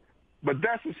offend me. But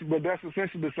that's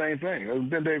essentially the same thing.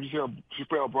 Then Dave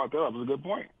Chappelle brought that up. It was a good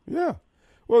point. Yeah.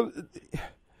 Well,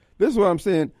 this is what I'm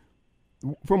saying.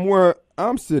 From where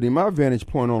I'm sitting, my vantage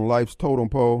point on life's totem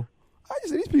pole, I just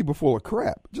say these people full of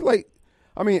crap. Just like,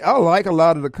 I mean, I like a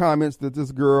lot of the comments that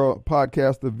this girl,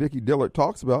 podcaster Vicky Dillard,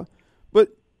 talks about, but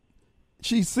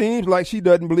she seems like she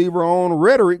doesn't believe her own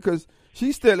rhetoric because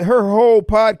her whole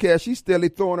podcast, she's steadily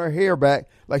throwing her hair back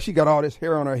like she got all this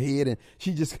hair on her head, and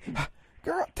she just...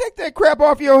 Girl, take that crap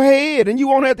off your head, and you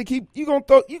won't have to keep. You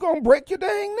gonna break your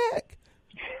dang neck.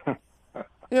 You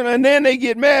know, and then they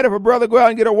get mad if a brother go out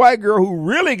and get a white girl who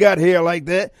really got hair like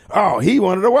that. Oh, he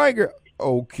wanted a white girl.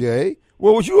 Okay,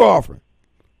 what was you offering?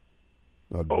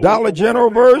 A Dollar General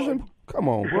version? Come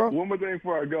on, bro. One more thing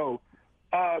before I go.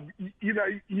 You know,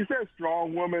 you said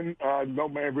strong woman. No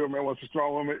man, real man wants a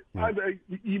strong woman. No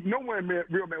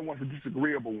real man wants a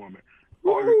disagreeable woman.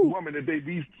 Or a woman that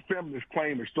these feminists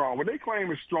claim is strong. What they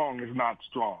claim is strong is not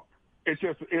strong. It's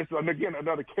again,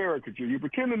 another caricature. You're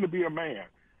pretending to be a man.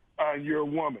 You're a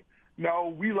woman.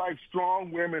 No, we like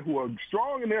strong women who are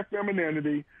strong in their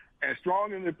femininity and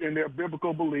strong in their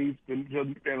biblical beliefs and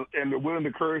they're willing to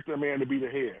encourage their man to be the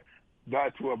head.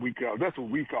 That's what we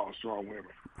call strong women.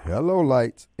 Hello,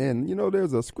 lights. And, you know,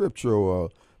 there's a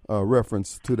scriptural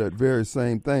reference to that very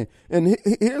same thing. And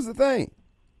here's the thing.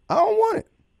 I don't want it.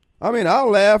 I mean, I'll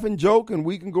laugh and joke and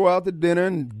we can go out to dinner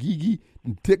and gee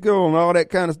and tickle and all that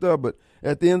kind of stuff. But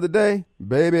at the end of the day,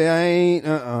 baby,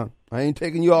 I ain't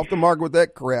taking you off the market with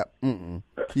that crap.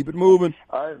 Keep it moving.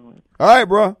 All right,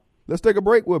 bro. Let's take a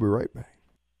break. We'll be right back.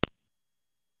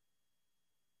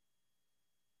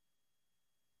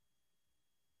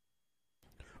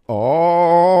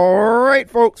 All right,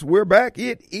 folks, we're back.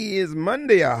 It is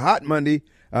Monday, a hot Monday,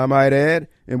 I might add,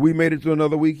 and we made it to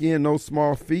another weekend. No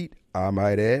small feat, I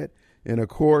might add. And, of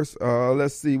course,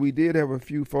 let's see, we did have a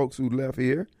few folks who left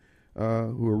here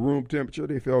who are room temperature.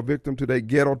 They fell victim to their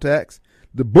ghetto tax.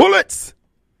 The bullets.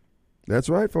 That's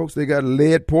right, folks. They got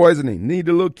lead poisoning. Need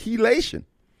a little chelation.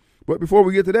 But before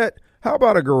we get to that, how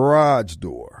about a garage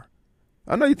door?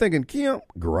 I know you're thinking, Kim,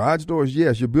 garage doors,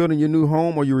 yes. You're building your new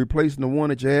home or you're replacing the one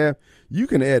that you have. You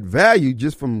can add value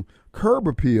just from curb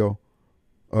appeal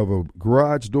of a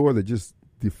garage door that just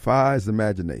defies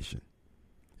imagination.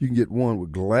 You can get one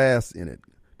with glass in it,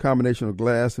 combination of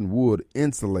glass and wood,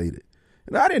 insulated.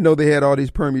 And I didn't know they had all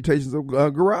these permutations of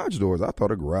garage doors. I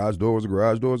thought a garage door was a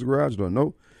garage door was a garage door.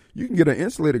 No, you can get an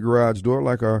insulated garage door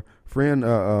like our friend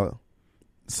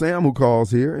Sam who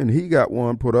calls here, and he got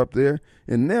one put up there.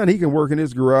 And now he can work in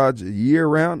his garage year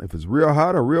round. If it's real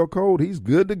hot or real cold, he's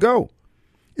good to go.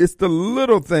 It's the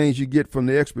little things you get from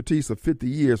the expertise of 50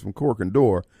 years from Cork and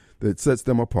Door that sets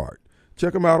them apart.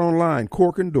 Check them out online,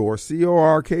 Cork and Door,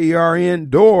 CORKERN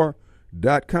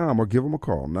door.com, or give them a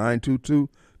call,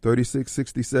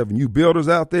 922-3667. You builders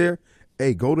out there,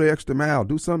 hey, go the extra mile.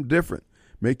 Do something different.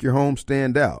 Make your home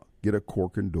stand out. Get a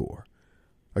Cork and Door.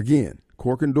 Again,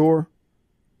 Cork and Door,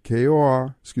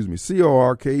 CORKERN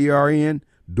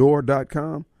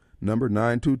door.com, number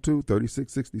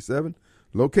 922-3667.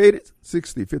 Located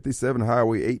 6057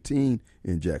 Highway 18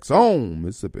 in Jackson,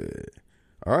 Mississippi.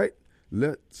 All right,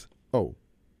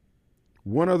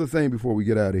 one other thing before we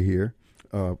get out of here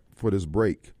for this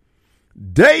break.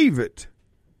 David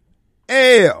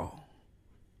L.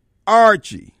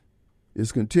 Archie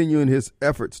is continuing his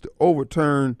efforts to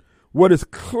overturn what is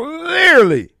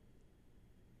clearly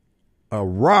a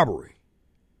robbery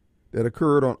that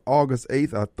occurred on August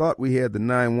 8th. I thought we had the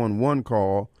 911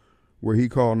 call where he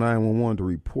called 911 to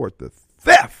report the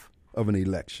theft of an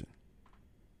election.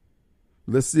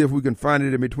 Let's see if we can find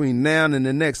it in between now and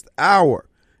the next hour,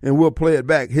 and we'll play it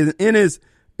back. In his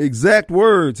exact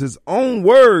words, his own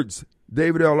words,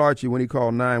 David L. Archie, when he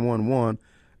called 911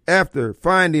 after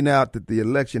finding out that the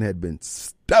election had been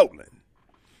stolen.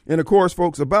 And, of course,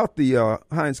 folks, about the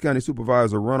Hinds County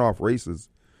Supervisor runoff races,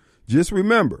 just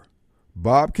remember,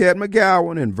 Bobcat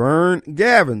McGowan and Vern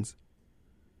Gavins,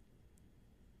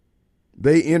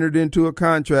 they entered into a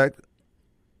contract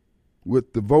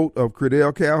with the vote of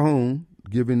Credell Calhoun,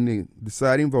 giving the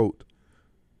deciding vote,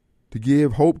 to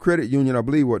give Hope Credit Union, I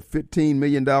believe, $15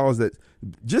 million that's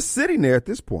just sitting there at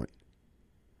this point.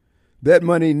 That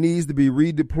money needs to be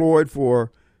redeployed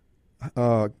for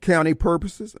county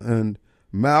purposes, and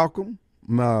Malcolm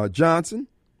Johnson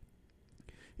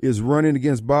is running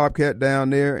against Bobcat down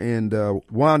there, and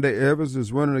Wanda Evers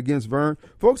is running against Vern.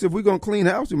 Folks, if we're going to clean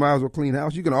house, we might as well clean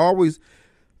house. You can always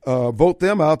vote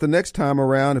them out the next time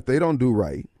around if they don't do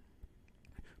right.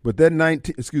 But that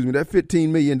 $15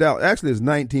 million, actually it's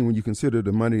 19 when you consider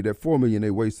the money, that $4 million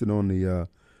they wasted on the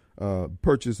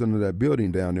purchase of that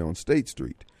building down there on State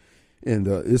Street. And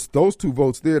it's those two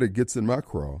votes there that gets in my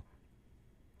craw.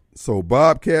 So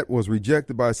Bobcat was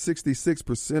rejected by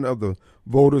 66% of the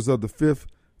voters of the 5th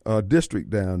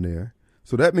district down there.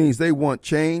 So that means they want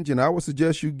change, and I would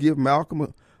suggest you give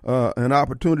Malcolm an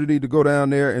opportunity to go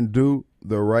down there and do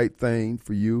the right thing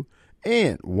for you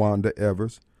and Wanda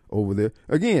Evers over there.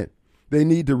 Again, they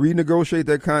need to renegotiate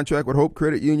that contract with Hope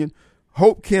Credit Union.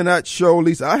 Hope cannot show, at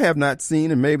least I have not seen,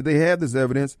 and maybe they have this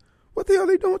evidence, what the hell are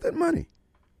they doing with that money?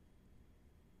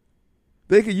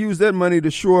 They could use that money to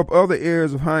shore up other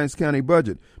areas of Hinds County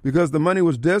budget, because the money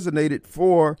was designated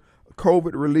for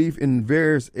COVID relief in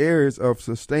various areas of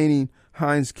sustaining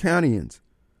Hinds Countyans.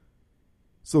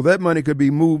 so that money could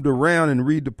be moved around and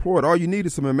redeployed. All you need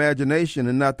is some imagination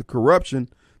and not the corruption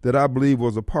that I believe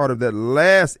was a part of that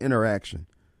last interaction.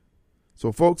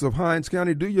 So folks of Hinds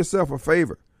County, do yourself a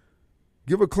favor.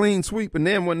 Give a clean sweep, and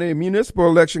then when the municipal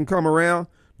election come around,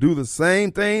 do the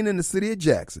same thing in the city of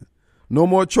Jackson. No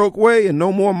more Chokeway and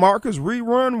no more Marcus.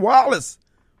 Rerun Wallace.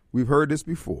 We've heard this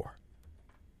before.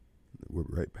 We'll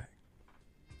be right back.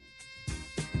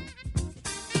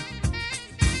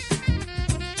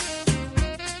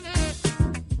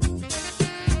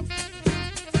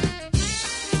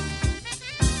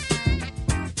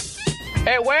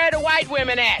 Hey, where are the white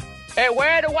women at? Hey,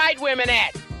 where are the white women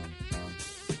at?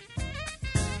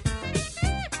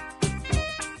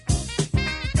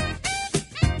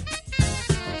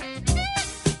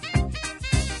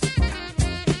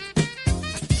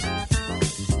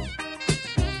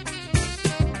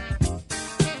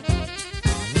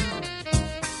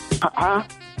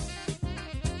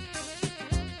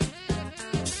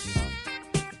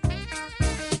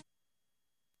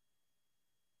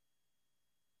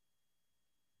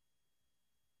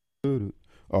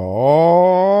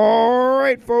 All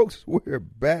right, folks, we're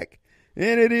back,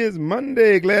 and it is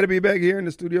Monday. Glad to be back here in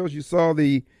the studios. You saw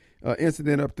the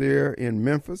incident up there in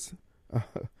Memphis.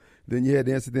 Then you had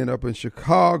the incident up in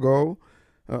Chicago.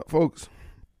 Folks,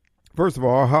 first of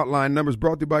all, our hotline number is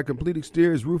brought to you by Complete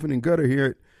Exteriors Roofing and Gutter here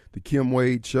at the Kim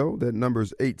Wade Show. That number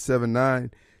is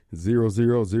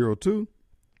 879-0002.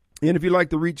 And if you'd like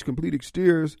to reach Complete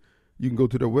Exteriors, you can go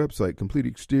to their website,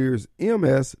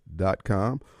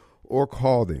 CompleteExteriorsMS.com, or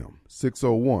call them,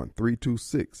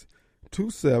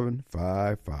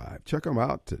 601-326-2755. Check them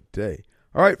out today.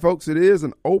 All right, folks, it is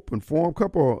an open forum.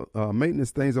 Couple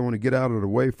maintenance things I want to get out of the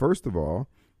way. First of all,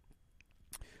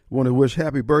 I want to wish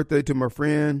happy birthday to my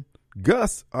friend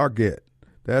Gus Argett.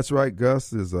 That's right,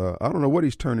 Gus is, I don't know what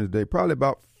he's turning today, probably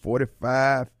about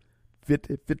 45,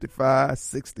 50, 55,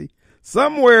 60,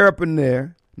 somewhere up in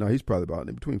there. No, he's probably about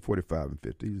in between 45 and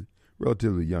 50. He's a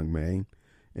relatively young man.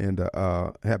 And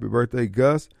happy birthday,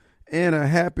 Gus. And a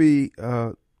happy,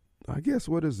 I guess,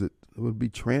 what is it? It would be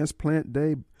transplant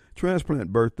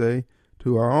birthday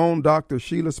to our own Dr.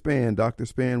 Sheila Spann. Dr.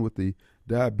 Spann with the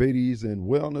Diabetes and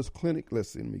Wellness Clinic.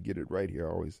 Let's see, let me get it right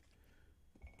here.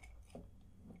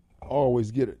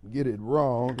 Always get it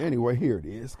wrong. Anyway, here it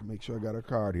is. Make sure I got a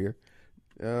card here.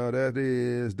 That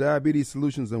is Diabetes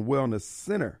Solutions and Wellness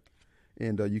Center.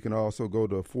 And you can also go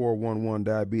to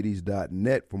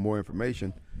 411diabetes.net for more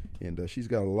information. And she's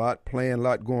got a lot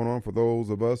going on for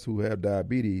those of us who have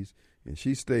diabetes. And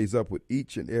she stays up with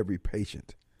each and every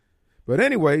patient. But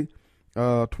anyway,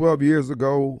 12 years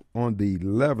ago on the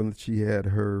 11th, she had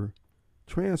her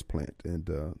transplant. And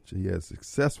she had a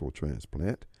successful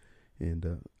transplant.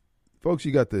 And folks,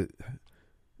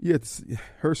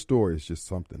 her story is just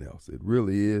something else. It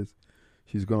really is.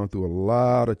 She's gone through a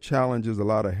lot of challenges, a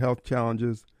lot of health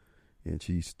challenges, and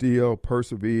she still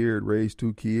persevered, raised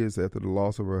 2 kids after the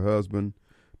loss of her husband,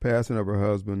 passing of her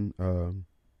husband. And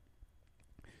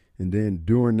then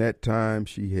during that time,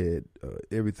 she had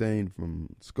everything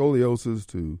from scoliosis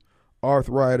to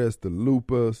arthritis to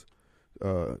lupus,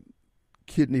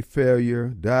 kidney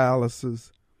failure,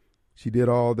 dialysis. She did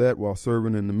all that while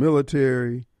serving in the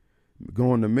military,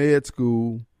 going to med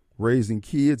school, raising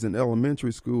kids in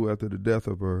elementary school after the death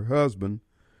of her husband,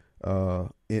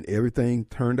 and everything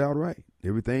turned out right.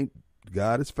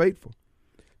 God is faithful.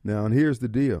 Now, and here's the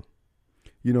deal.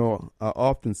 You know, I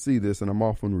often see this, and I'm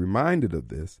often reminded of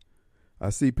this. I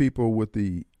see people with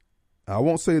I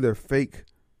won't say they're fake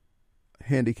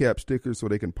handicap stickers so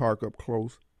they can park up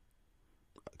close,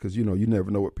 because, you know, you never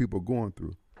know what people are going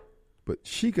through. But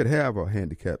she could have a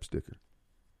handicap sticker.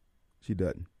 She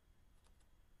doesn't.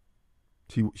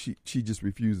 She just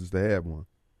refuses to have one.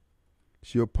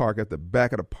 She'll park at the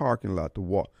back of the parking lot to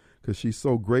walk because she's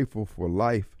so grateful for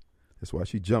life. That's why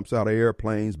she jumps out of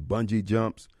airplanes, bungee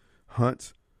jumps,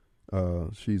 hunts.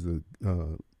 She's a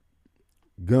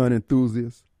gun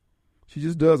enthusiast. She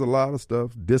just does a lot of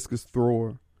stuff, discus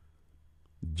thrower,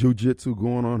 jiu-jitsu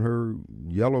going on her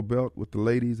yellow belt with the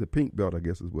ladies, a pink belt, I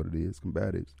guess is what it is,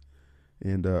 combatives.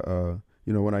 And,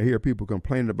 you know, when I hear people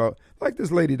complaining about, like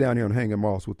this lady down here on Hanging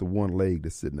Moss with the one leg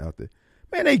that's sitting out there,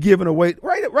 man, they giving away,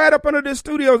 right up under the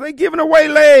studios, they giving away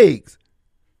legs.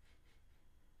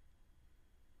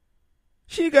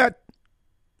 I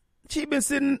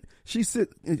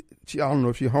don't know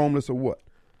if she's homeless or what,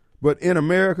 but in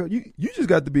America, you just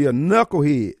got to be a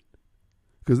knucklehead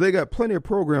because they got plenty of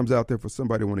programs out there for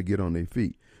somebody who want to get on their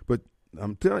feet. But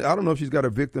I'm telling you, I don't know if she's got a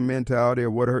victim mentality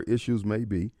or what her issues may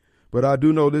be. But I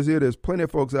do know this here, there's plenty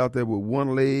of folks out there with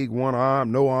one leg, one arm,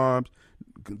 no arms,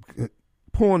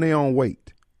 pulling their own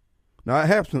weight. Now,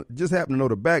 I just happen to know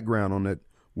the background on that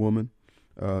woman.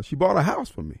 She bought a house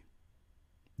for me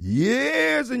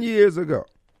years and years ago.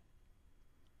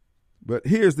 But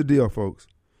here's the deal, folks.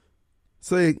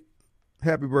 Say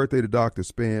happy birthday to Dr.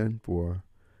 Span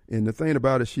and the thing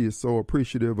about it, she is so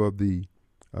appreciative of the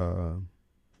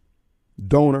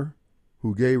donor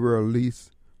who gave her a lease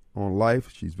on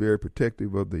life. She's very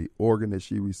protective of the organ that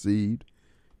she received.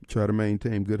 Try to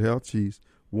maintain good health. She's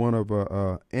one of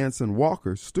Anson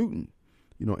Walker's student.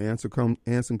 You know,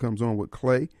 Anson comes on with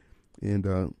Clay,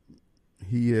 and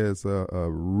he has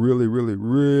really, really,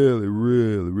 really,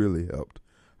 really, really helped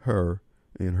her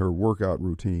in her workout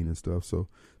routine and stuff. So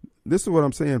this is what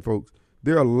I'm saying, folks.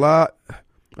 There are a lot.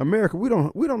 America, we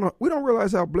don't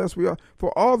realize how blessed we are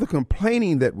for all the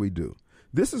complaining that we do.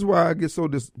 This is why I get so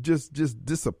just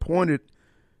disappointed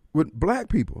with black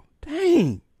people.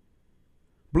 Dang.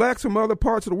 Blacks from other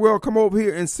parts of the world come over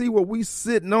here and see what we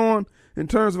sitting on in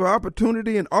terms of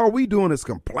opportunity, and all we doing is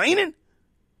complaining?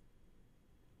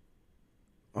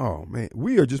 Oh, man,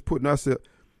 we are just putting ourselves.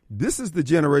 This is the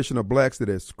generation of blacks that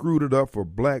has screwed it up for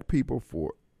black people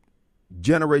for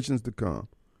generations to come.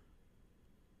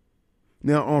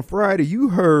 Now, on Friday, you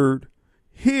heard,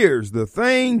 here's the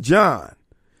thing, John,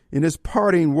 in his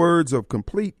parting words of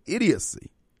complete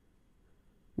idiocy,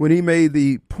 when he made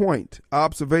the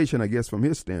observation, I guess from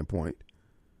his standpoint,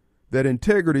 that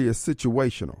integrity is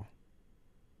situational.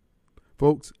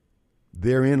 Folks,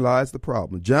 therein lies the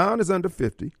problem. John is under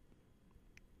 50,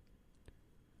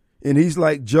 and he's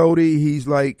like Jody. He's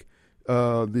like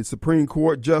the Supreme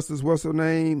Court Justice, what's her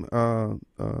name?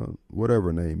 Whatever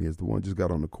her name is, the one just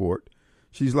got on the court.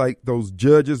 She's like those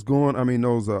judges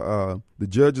the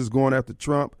judges going after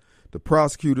Trump, the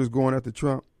prosecutors going after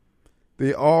Trump.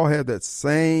 They all have that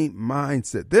same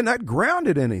mindset. They're not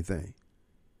grounded in anything.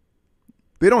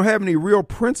 They don't have any real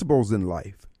principles in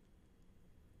life.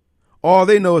 All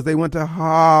they know is they went to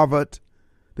Harvard,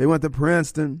 they went to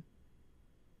Princeton,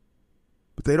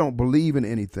 but they don't believe in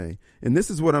anything. And this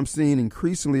is what I'm seeing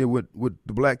increasingly with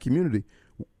the black community.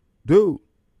 Dude,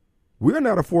 we're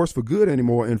not a force for good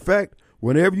anymore. In fact,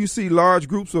 whenever you see large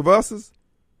groups of us's,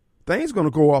 things going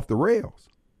to go off the rails.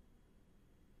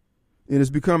 And it's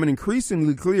becoming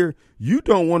increasingly clear you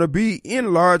don't want to be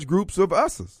in large groups of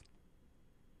us's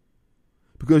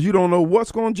because you don't know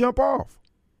what's going to jump off,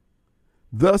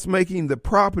 thus making the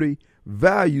property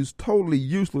values totally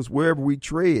useless wherever we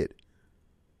tread.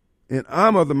 And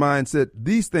I'm of the mindset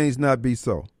these things not be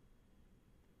so.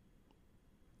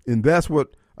 And that's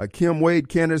what a Kim Wade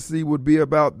candidacy would be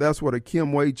about. That's what a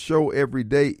Kim Wade show every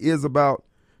day is about.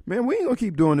 Man, we ain't going to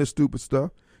keep doing this stupid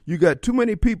stuff. You got too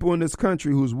many people in this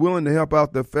country who's willing to help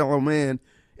out their fellow man,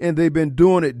 and they've been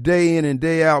doing it day in and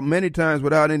day out, many times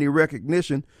without any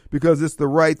recognition because it's the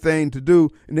right thing to do.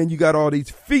 And then you got all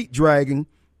these feet dragging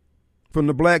from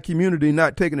the black community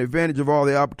not taking advantage of all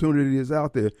the opportunities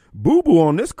out there. Boo-boo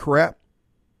on this crap.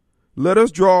 Let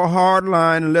us draw a hard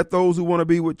line and let those who want to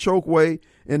be with Chokwe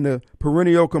and the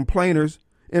perennial complainers.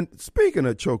 And speaking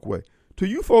of Chokwe, to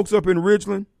you folks up in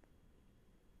Ridgeland,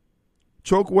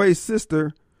 Chokwe's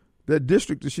sister, that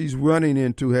district that she's running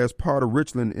into has part of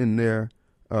Richland in there,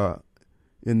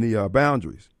 in the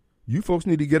boundaries. You folks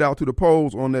need to get out to the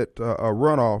polls on that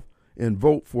runoff and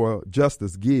vote for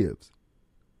Justice Gibbs.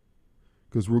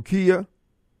 Because Rukia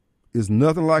is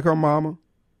nothing like her mama,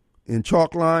 and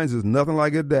Chalk Lines is nothing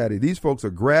like her daddy. These folks are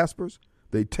graspers,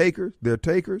 they're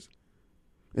takers,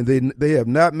 and they have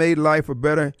not made life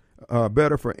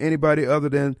better for anybody other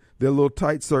than their little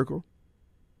tight circle.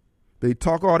 They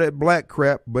talk all that black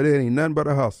crap, but it ain't nothing but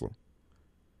a hustle.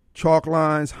 Chalk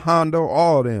Lines, Hondo,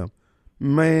 all of them.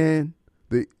 Man,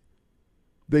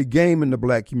 they gaming the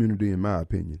black community, in my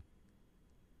opinion.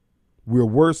 We're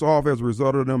worse off as a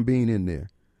result of them being in there.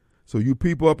 So you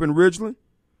people up in Ridgeland,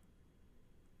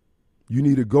 you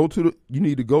need to go to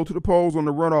the polls on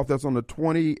the runoff. That's on the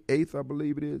 28th, I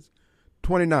believe it is,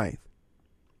 29th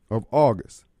of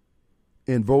August,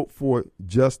 and vote for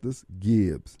Justice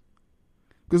Gibbs.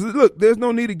 Because, look, there's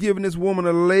no need of giving this woman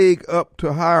a leg up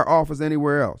to higher office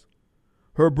anywhere else.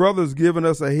 Her brother's giving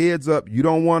us a heads up. You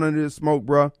don't want any of this smoke,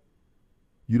 bruh.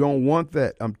 You don't want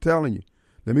that. I'm telling you.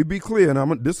 Let me be clear,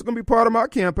 and this is going to be part of my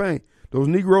campaign. Those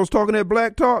Negroes talking that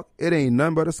black talk, it ain't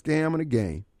nothing but a scam and a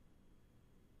game.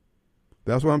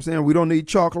 That's what I'm saying. We don't need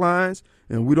Chalk Lines,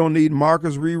 and we don't need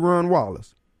Marcus Rerun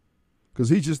Wallace. Because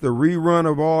he's just a rerun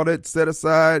of all that set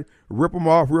aside, rip them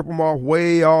off,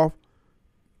 way off.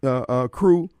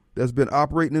 Crew that's been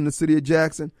operating in the city of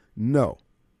Jackson. No.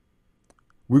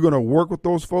 We're going to work with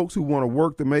those folks who want to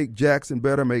work to make Jackson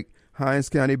better, make Hinds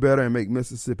County better, and make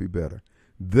Mississippi better.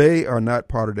 They are not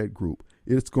part of that group.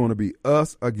 It's going to be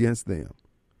us against them.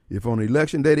 If on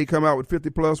election day they come out with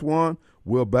 50+1,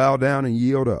 we'll bow down and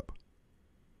yield up.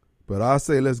 But I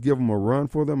say let's give them a run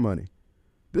for their money.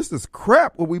 This is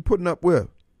crap what we putting up with.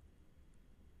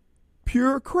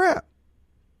 Pure crap.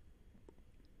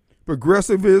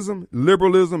 Progressivism,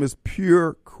 liberalism is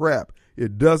pure crap.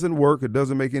 It doesn't work. It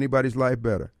doesn't make anybody's life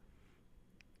better.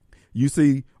 You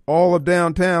see, all of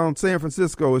downtown San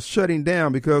Francisco is shutting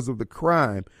down because of the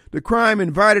crime. The crime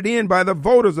invited in by the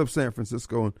voters of San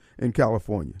Francisco and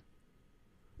California.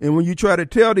 And when you try to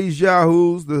tell these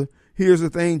yahoos, here's the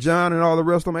thing, John and all the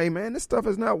rest of them, hey, man, this stuff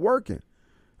is not working.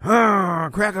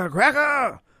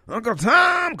 Cracker, Uncle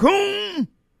Tom, coon.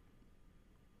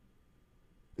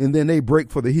 And then they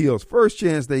break for the hills first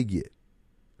chance they get.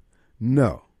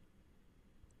 No.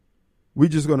 We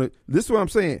just going to, this is what I'm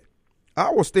saying. I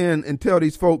will stand and tell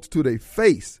these folks to their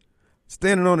face,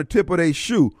 standing on the tip of their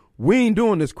shoe, we ain't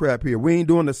doing this crap here. We ain't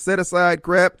doing the set-aside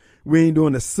crap. We ain't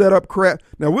doing the set-up crap.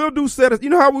 Now, we'll do you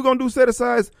know how we're going to do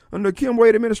set-asides under Kim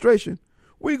Wade administration?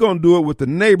 We're going to do it with the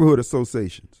neighborhood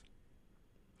associations.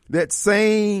 That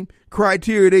same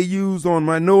criteria they use on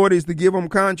minorities to give them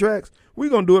contracts, we're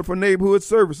going to do it for neighborhood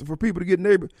services, for people to get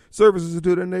services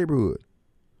into their neighborhood.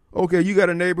 Okay, you got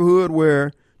a neighborhood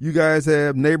where you guys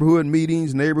have neighborhood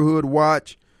meetings, neighborhood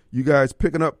watch, you guys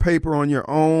picking up paper on your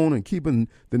own and keeping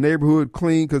the neighborhood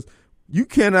clean, because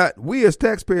we as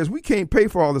taxpayers, we can't pay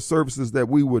for all the services that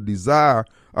we would desire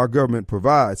our government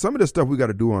provide. Some of this stuff we got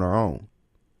to do on our own.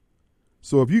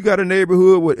 So if you got a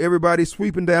neighborhood with everybody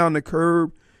sweeping down the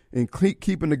curb and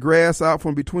keeping the grass out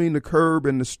from between the curb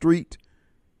and the street,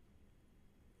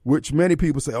 which many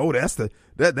people say, oh, that's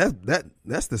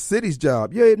the city's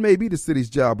job. Yeah, it may be the city's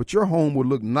job, but your home would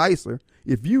look nicer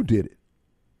if you did it.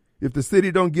 If the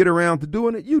city don't get around to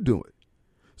doing it, you do it.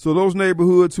 So those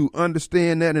neighborhoods who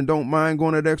understand that and don't mind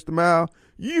going that extra mile,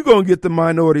 you're going to get the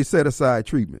minority set-aside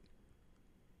treatment.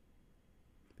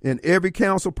 And every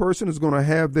council person is going to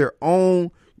have their own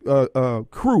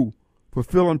crew for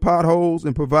filling potholes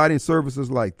and providing services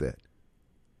like that.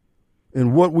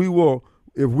 And what we will,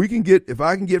 if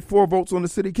I can get 4 votes on the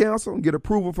city council and get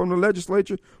approval from the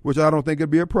legislature, which I don't think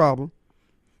it'd be a problem,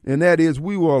 and that is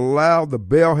we will allow the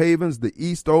Belhavens, the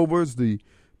Eastovers, the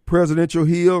Presidential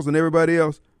Hills, and everybody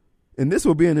else, and this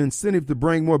will be an incentive to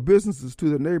bring more businesses to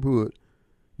the neighborhood.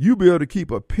 You'll be able to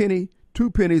keep a penny, 2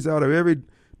 pennies out of every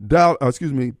dollar,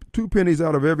 2 pennies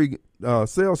out of every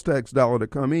sales tax dollar to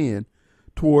come in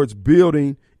towards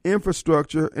building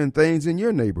infrastructure and things in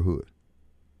your neighborhood.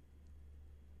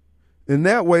 In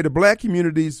that way, the black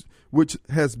communities, which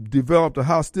has developed a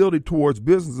hostility towards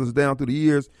businesses down through the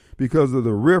years because of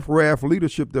the riff-raff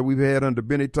leadership that we've had under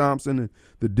Benny Thompson and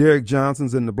the Derrick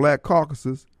Johnsons and the Black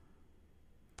Caucuses,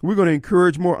 we're going to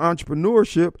encourage more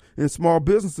entrepreneurship in small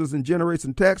businesses and generate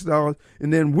some tax dollars,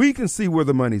 and then we can see where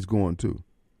the money's going to.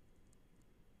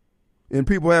 And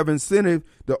people have incentive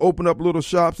to open up little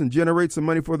shops and generate some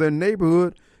money for their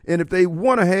neighborhood. And if they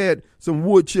want to have some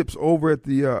wood chips over at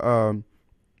the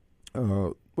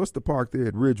what's the park there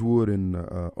at Ridgewood and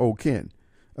Old Kent?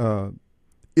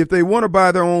 If they want to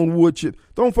buy their own wood chips,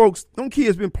 them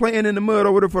kids been playing in the mud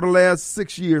over there for the last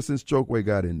 6 years since Chokwe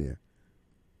got in there.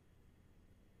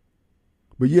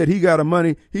 But yet he's got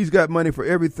money for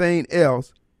everything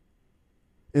else.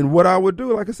 And what I would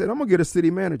do, like I said, I'm going to get a city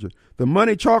manager. The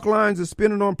money Chalk Lines is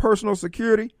spending on personal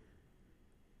security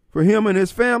for him and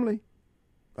his family,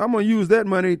 I'm going to use that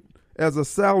money as a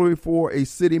salary for a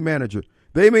city manager.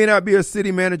 They may not be a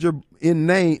city manager in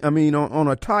name, on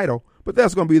a title, but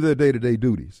that's going to be their day-to-day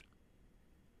duties.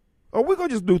 Or we're going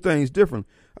to just do things different.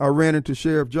 I ran into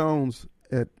Sheriff Jones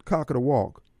at Cock of the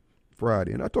Walk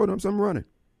Friday, and I told him I'm running.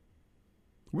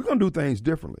 We're going to do things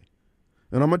differently.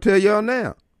 And I'm going to tell y'all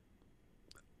now,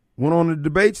 when on the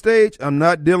debate stage, I'm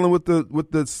not dealing with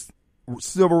the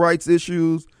civil rights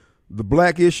issues, the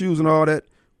black issues and all that.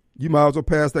 You might as well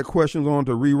pass that question on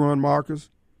to Rerun Marcus,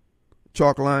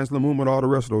 Chalk Lines, Lumumba, and all the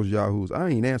rest of those yahoos. I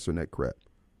ain't answering that crap.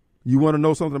 You want to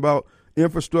know something about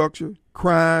infrastructure,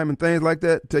 crime, and things like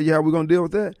that? Tell you how we're going to deal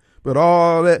with that? But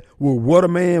all that, well, what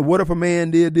if a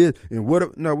man did this, and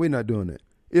no, we're not doing that.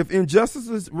 If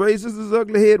injustice raises its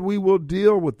ugly head, we will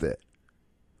deal with that.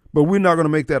 But we're not going to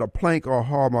make that a plank or a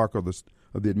hallmark of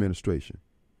the administration.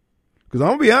 Because I'm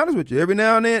going to be honest with you, every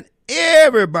now and then,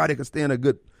 everybody can stand a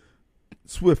good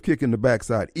swift kick in the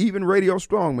backside, even Radio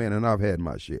Strongman, and I've had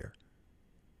my share.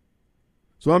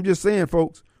 So I'm just saying,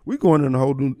 folks, we're going in a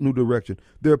whole new direction.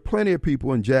 There are plenty of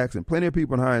people in Jackson, plenty of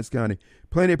people in Hinds County,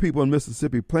 plenty of people in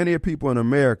Mississippi, plenty of people in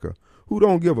America who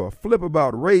don't give a flip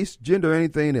about race, gender, or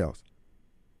anything else.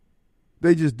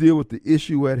 They just deal with the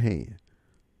issue at hand.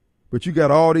 But you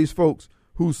got all these folks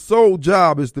whose sole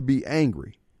job is to be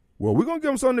angry. Well, we're going to give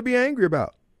them something to be angry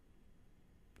about.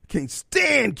 Can't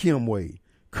stand Kim Wade.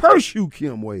 Curse you,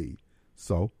 Kim Wade.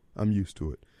 So I'm used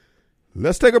to it.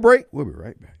 Let's take a break. We'll be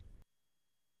right back.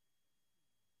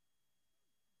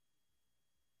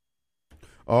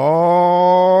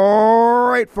 All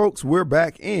right, folks, we're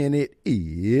back, and it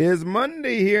is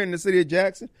Monday here in the city of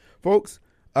Jackson. Folks,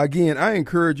 again, I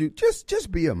encourage you,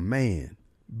 just be a man.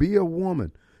 Be a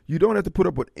woman. You don't have to put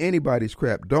up with anybody's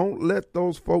crap. Don't let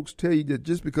those folks tell you that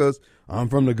just because I'm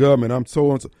from the government, I'm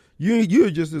so and so. You're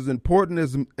just as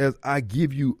important as I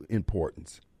give you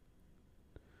importance.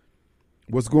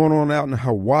 What's going on out in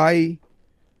Hawaii?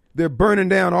 They're burning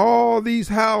down all these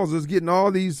houses, getting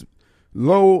all these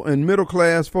low and middle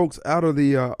class folks out of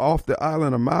the off the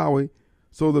island of Maui,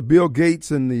 so the Bill Gates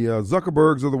and the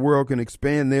Zuckerbergs of the world can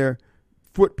expand their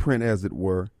footprint, as it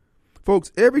were.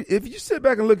 Folks, if you sit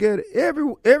back and look at it,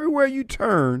 everywhere you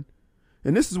turn,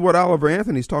 and this is what Oliver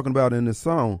Anthony's talking about in this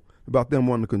song, about them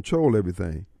wanting to control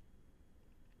everything.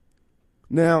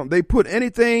 Now, they put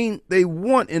anything they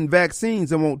want in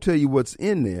vaccines and won't tell you what's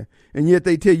in there, and yet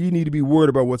they tell you need to be worried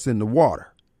about what's in the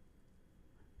water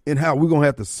and how we're going to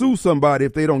have to sue somebody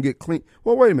if they don't get clean.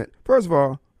 Well, wait a minute. First of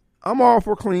all, I'm all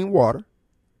for clean water.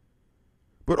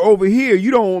 But over here, you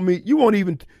don't want me, you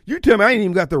tell me I ain't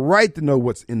even got the right to know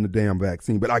what's in the damn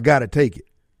vaccine, but I got to take it.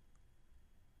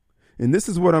 And this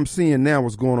is what I'm seeing now,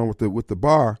 what's going on with the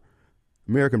bar,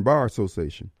 American Bar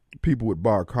Association, people with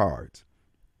bar cards.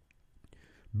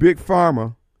 Big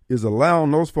Pharma is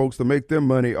allowing those folks to make their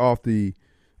money off the,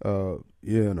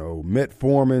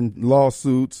 metformin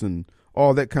lawsuits and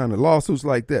all that kind of lawsuits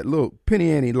like that. Look, penny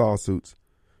ante lawsuits.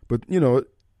 But,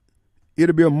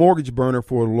 it'll be a mortgage burner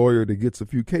for a lawyer that gets a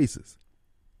few cases.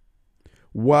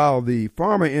 While the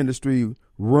pharma industry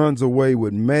runs away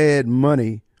with mad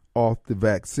money off the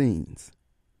vaccines.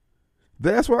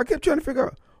 That's why I kept trying to figure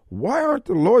out, why aren't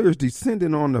the lawyers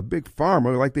descending on the big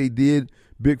pharma like they did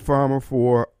big pharma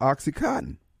for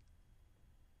OxyContin?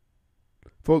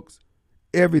 Folks,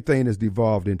 everything has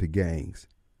devolved into gangs.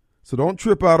 So don't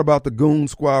trip out about the goon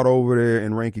squad over there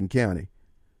in Rankin County,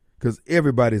 because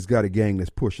everybody's got a gang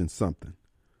that's pushing something.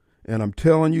 And I'm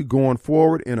telling you, going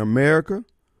forward in America,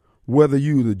 whether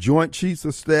you the Joint Chiefs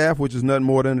of Staff, which is nothing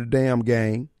more than a damn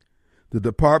gang, the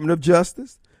Department of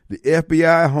Justice, the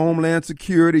FBI, Homeland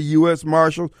Security, U.S.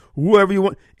 Marshals, whoever you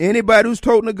want, anybody who's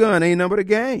toting a gun ain't nothing but a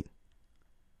gang.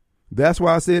 That's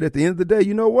why I said at the end of the day,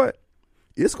 you know what?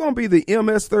 It's going to be the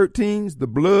MS-13s, the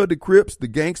Blood, the Crips, the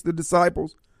Gangster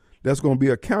Disciples. That's going to be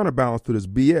a counterbalance to this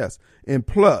BS. And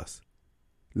plus,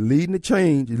 leading the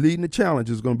challenge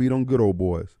is going to be them good old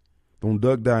boys, them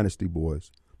Duck Dynasty boys,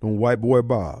 them White Boy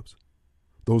Bobs,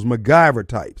 those MacGyver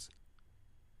types.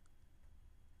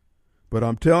 But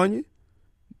I'm telling you,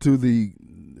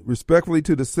 respectfully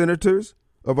to the senators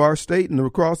of our state and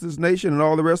across this nation and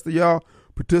all the rest of y'all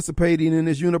participating in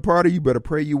this uniparty, you better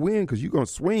pray you win, because you're going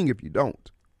to swing if you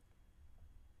don't.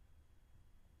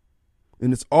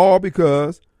 And it's all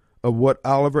because of what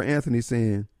Oliver Anthony's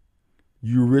saying.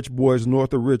 You rich boys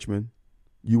north of Richmond,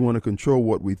 you want to control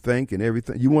what we think and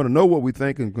everything. You want to know what we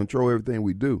think and control everything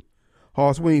we do.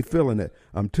 Hoss, we ain't feeling that.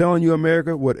 I'm telling you,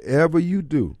 America, whatever you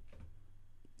do,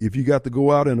 if you got to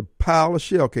go out in a pile of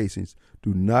shell casings,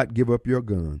 do not give up your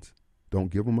guns. Don't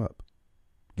give them up.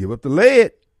 Give up the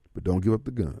lead, but don't give up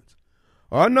the guns.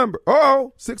 Our number,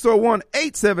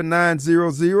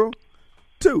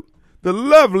 601-879-0002. The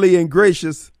lovely and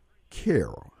gracious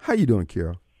Carol. How you doing,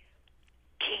 Carol?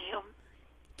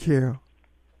 Carol,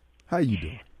 how you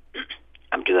doing?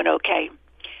 I'm doing okay.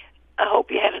 I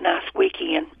hope you had a nice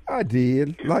weekend. I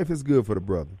did. Life is good for the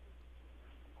brother.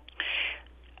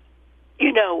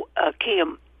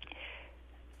 Kim,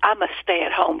 I'm a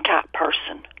stay-at-home type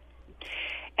person,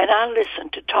 and I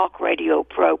listen to talk radio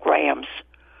programs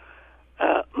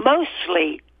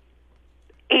mostly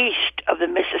east of the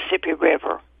Mississippi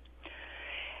River,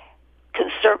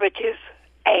 conservative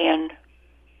and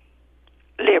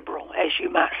liberal, as you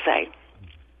might say.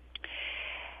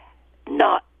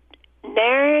 Not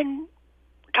nary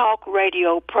talk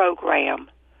radio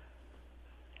program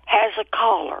has a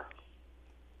caller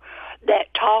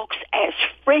that talks as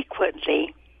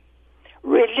frequently,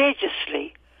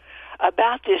 religiously,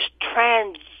 about this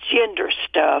transgender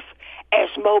stuff as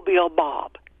Mobile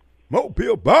Bob.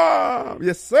 Mobile Bob,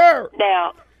 yes, sir.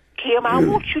 Now, Kim, I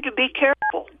want you to be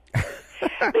careful,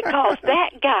 because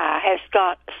that guy has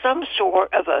got some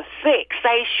sort of a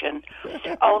fixation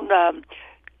on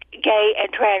gay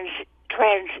and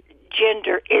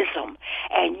transgenderism,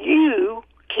 and you,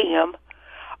 Kim,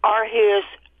 are his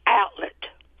outlet.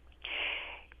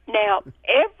 Now,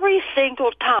 every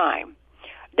single time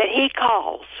that he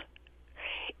calls,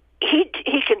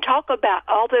 he can talk about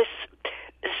all this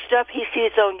stuff he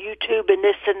sees on YouTube and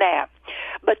this and that,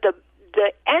 but the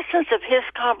essence of his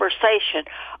conversation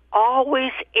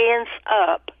always ends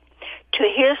up to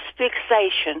his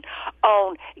fixation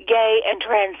on gay and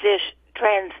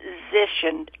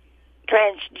transgenderism.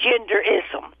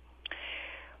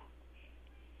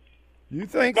 You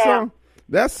think Now, so?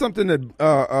 That's something that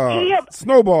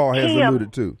Snowball has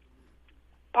alluded to.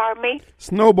 Pardon me?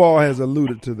 Snowball has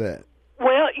alluded to that.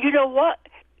 Well, you know what,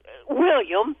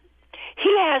 William?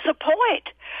 He has a point,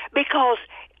 because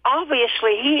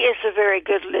obviously he is a very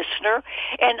good listener,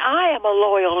 and I am a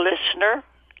loyal listener.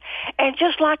 And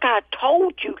just like I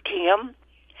told you, Kim,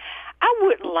 I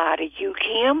wouldn't lie to you,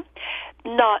 Kim.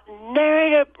 Not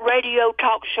narrative radio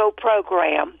talk show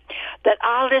program that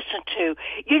I listen to.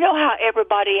 You know how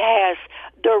everybody has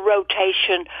their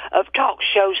rotation of talk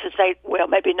shows that they, well,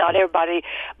 maybe not everybody,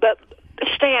 but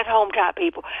stay-at-home type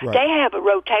people. Right. They have a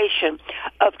rotation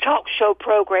of talk show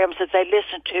programs that they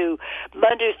listen to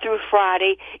Monday through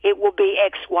Friday. It will be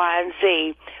X, Y, and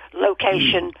Z.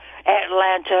 Location,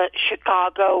 Atlanta,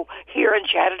 Chicago, here in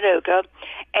Chattanooga,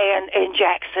 and in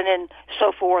Jackson, and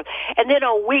so forth. And then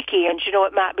on weekends, you know,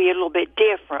 it might be a little bit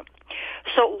different.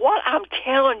 So what I'm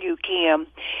telling you, Kim,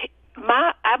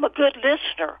 I'm a good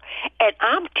listener, and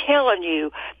I'm telling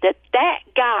you that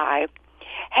guy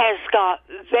has got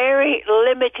very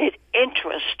limited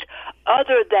interest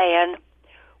other than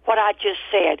what I just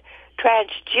said,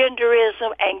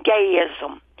 transgenderism and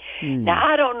gayism. Now,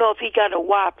 I don't know if he got a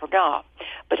wife or not,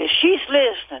 but if she's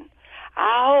listening,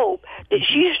 I hope that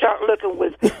she start looking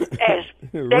with, as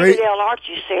David L.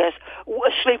 Archie says,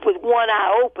 sleep with one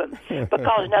eye open,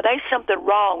 because now there's something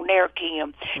wrong there,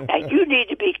 Kim. Now, you need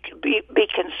to be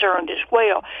concerned as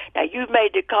well. Now, you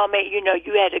made the comment, you know,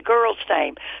 you had a girl's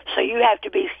name, so you have to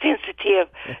be sensitive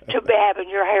to having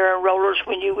your hair in rollers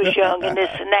when you was young and this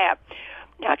and that.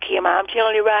 Now, Kim, I'm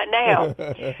telling you right now,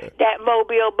 that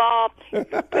Mobile Bob, you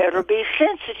better be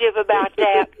sensitive about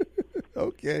that.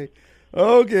 Okay,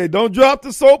 don't drop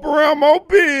the soap around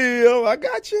Mobile. I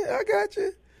got you.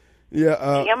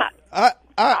 Yeah, Kim, I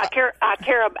care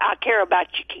about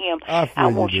you, Kim. I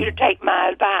want you to take my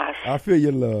advice. I feel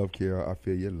your love, Carol. I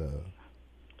feel your love.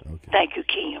 Okay. Thank you,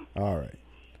 Kim. All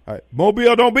right.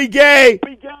 Mobile, don't be gay.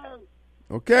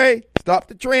 Okay? Stop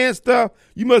the trans stuff.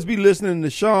 You must be listening to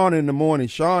Sean in the morning.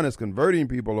 Sean is converting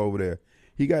people over there.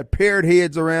 He got parrot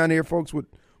heads around here, folks with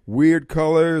weird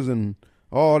colors and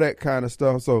all that kind of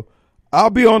stuff. So I'll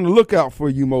be on the lookout for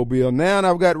you, Mobile. Now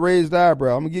I've got raised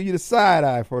eyebrow. I'm going to give you the side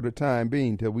eye for the time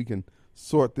being till we can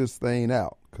sort this thing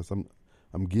out. Because I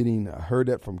heard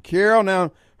that from Carol.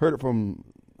 Now heard it from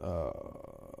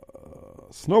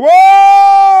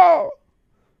Snowball.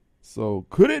 So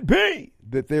could it be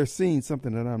that they're seeing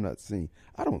something that I'm not seeing?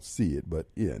 I don't see it, but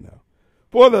yeah, no.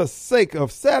 For the sake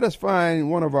of satisfying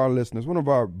one of our listeners, one of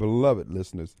our beloved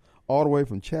listeners, all the way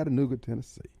from Chattanooga,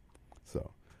 Tennessee.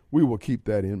 So we will keep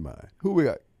that in mind. Who we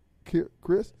got?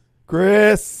 Chris?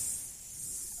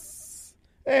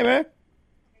 Hey, man.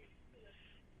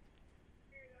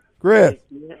 Chris.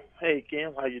 Hey,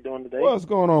 Kim. How you doing today? What's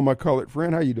going on, my colored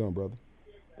friend? How you doing, brother?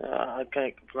 I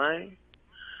can't complain.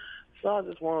 So I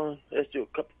just want to ask you a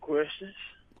couple questions.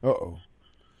 Uh-oh.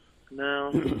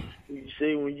 Now, you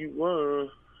say when you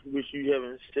won, which you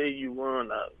haven't said you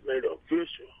won, made it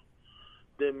official.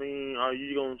 That mean, are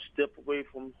you going to step away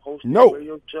from hosting the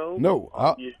radio show? No.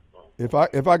 If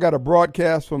I got a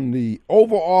broadcast from the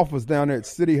Oval Office down there at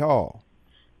City Hall,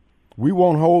 we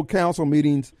won't hold council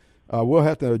meetings. We'll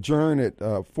have to adjourn at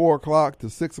 4 o'clock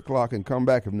to 6 o'clock and come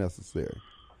back if necessary.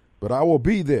 But I will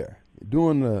be there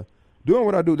doing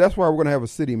what I do. That's why we're going to have a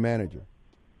city manager.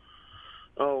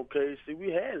 Okay. See,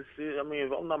 we had six. I mean,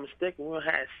 if I'm not mistaken, we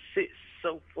had 6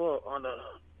 so far under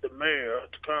the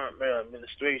current mayor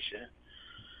administration.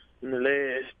 In the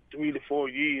last 3 to 4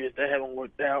 years, that haven't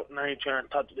worked out. And I ain't trying to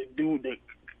talk to the dude that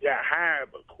got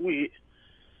hired but quit.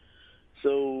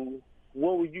 So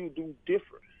what would you do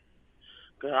different?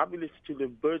 Because I've been listening to the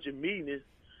budget meetings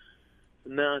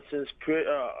now since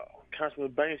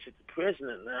Councilman Banks is the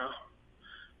president now.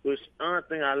 Which the only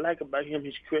thing I like about him,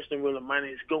 he's questioning where the money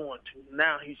is going to.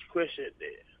 Now he's questioning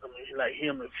that. I mean, like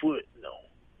him and Foot, you know.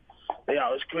 They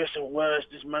always question where's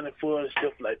this money for and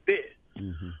stuff like that.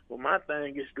 Mm-hmm. Well, my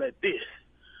thing is like this.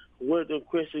 What the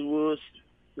question was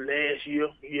last year,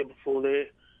 year before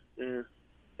that, and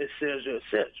et cetera,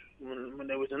 when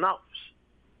they was in office.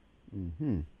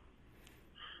 Mm-hmm.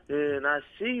 And I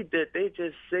see that they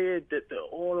just said that the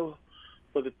order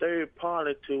for the third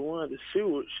party to run the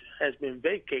sewage has been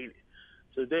vacated.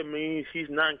 So that means he's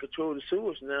not in control of the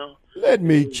sewage now. Let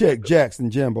me check Jackson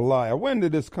Jambalaya. When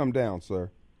did this come down,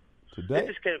 sir? Today? It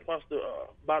just came across the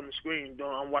bottom of the screen.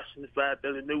 I'm watching the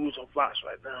 5:30 news on Fox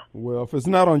right now. Well, if it's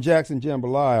not on Jackson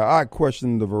Jambalaya, I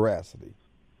question the veracity,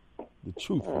 the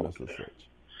truthfulness of such.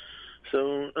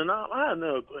 So, and I have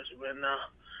another question right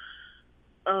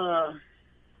now.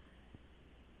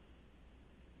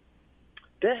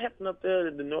 That happened up there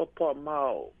at the North Park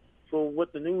Mall. For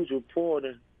what the news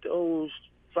reported, those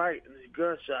fights and the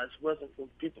gunshots wasn't from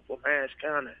people from Harris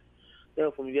County. They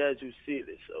were from Yazoo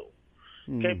City. So,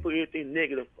 can't put anything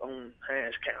negative on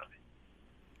Harris County.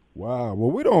 Wow.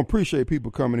 Well, we don't appreciate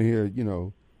people coming in here,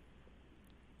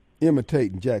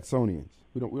 imitating Jacksonians.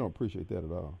 We don't appreciate that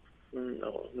at all.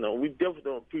 No, we definitely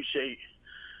don't appreciate,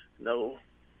 the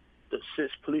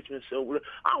 6 policemen. So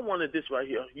I wanted this right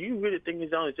here. You really think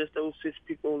it's only just those 6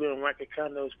 people over there in Rankin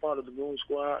County that was part of the Goon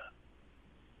Squad?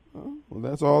 Oh, well,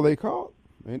 that's all they called.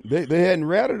 They hadn't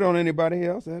ratted on anybody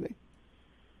else, had they?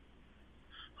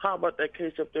 How about that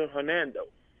case up there in Hernando?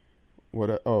 What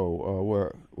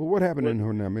happened in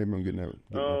Hernando? Maybe I'm getting that.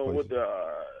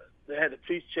 They had the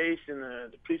police chase and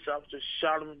the police officer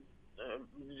shot him.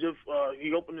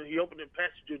 He opened the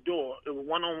passenger door. It was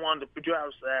one on the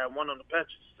driver's side, one on the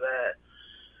passenger side,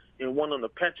 and one on the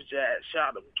passenger side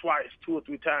shot him twice, 2 or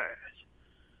 3 times.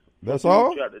 That's all?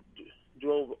 He tried to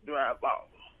drive off.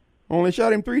 Only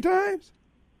shot him 3 times?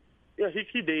 Yeah,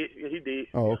 he did. Yeah, he did.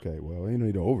 Oh, okay. Well, he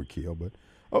need to overkill, but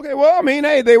okay. Well, I mean,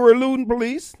 hey, they were eluding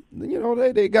police.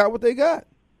 They got what they got.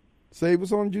 Save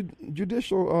us on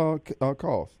judicial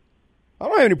costs. I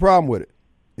don't have any problem with it.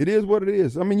 It is what it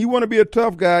is. I mean, you want to be a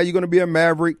tough guy. You're going to be a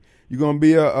maverick. You're going to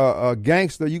be a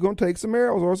gangster. You're going to take some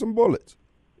arrows or some bullets.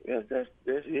 Yes, that's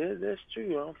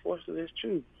true. Unfortunately, that's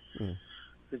true. Yeah.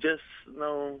 It just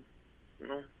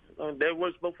that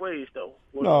works both ways though.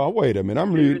 No, wait a minute.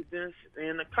 I'm reading.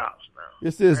 And the cops now.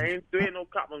 It says I ain't threatening no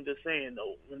cop. I'm just saying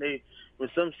though, when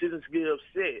some citizens get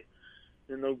upset,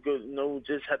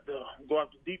 just have to go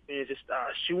out the deep end and just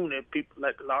start shooting at people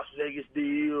like the Las Vegas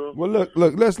deal. Well, look.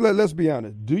 Let's be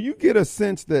honest. Do you get a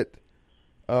sense that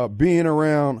being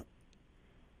around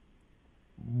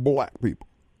black people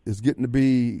is getting to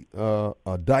be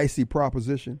a dicey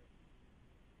proposition?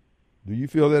 Do you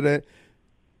feel that?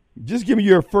 Just give me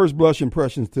your first blush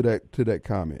impressions to that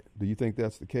comment. Do you think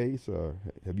that's the case, or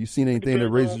have you seen anything that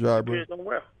raises your eyebrows?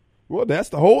 Well, that's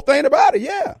the whole thing about it.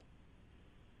 Yeah.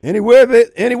 Anywhere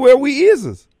we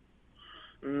is.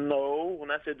 No,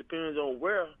 when I said depends on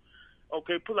where,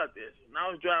 okay, put like this. When I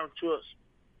was driving trucks,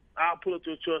 I'll pull up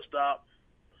to a truck stop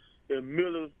in the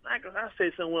middle of, I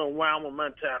say somewhere in Wyoming,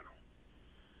 Montana.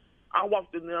 I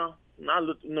walked in there, and I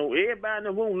looked, everybody in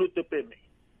the room looked up at me.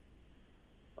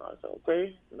 I said,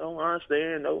 okay, I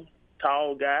understand,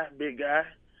 tall guy, big guy.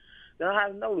 Then I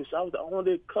had noticed I was the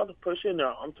only colored person there.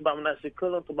 I'm talking about, when I say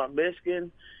color, I'm talking about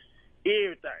Mexican,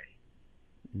 everything.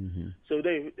 Mm-hmm. So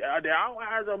they all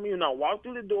eyes on me, and I walked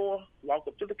through the door, walked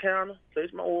up to the counter,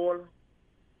 placed my order,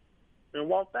 and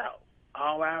walked out.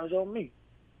 All eyes on me.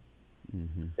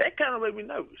 Mm-hmm. That kind of made me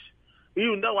nervous.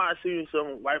 Even though I seen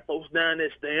some white folks down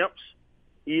there stamps,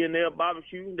 E&L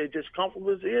barbecue, they just comfortable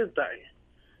as anything.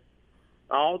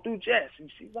 All through Jackson,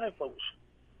 you see white folks.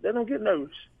 They don't get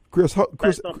nervous. Chris, Some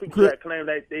people that claim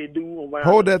like they do.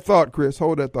 Hold that thought, Chris.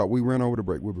 Hold that thought. We ran over the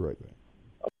break. We'll be right back.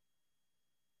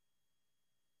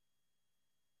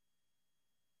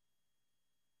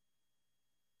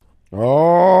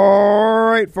 All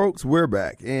right, folks, we're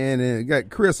back. And got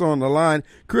Chris on the line.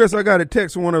 Chris, I got a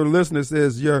text from one of the listeners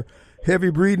says your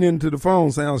heavy breathing into the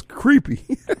phone sounds creepy.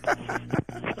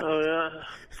 Oh, yeah.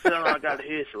 I got the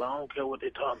head, so I don't care what they're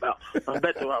talking about.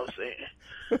 Back to what I was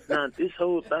saying. Now, this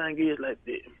whole thing is like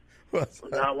this.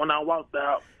 Now, when I walked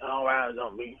out, all eyes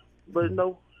on me. But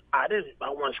no, I didn't. I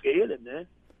wasn't scared of that.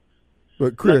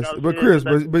 But Chris,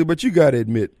 but you got to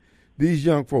admit, these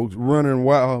young folks running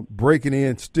wild, breaking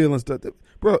in, stealing stuff.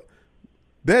 Bro,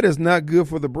 that is not good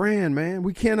for the brand, man.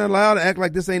 We can't allow to act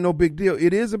like this ain't no big deal.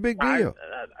 It is a big deal.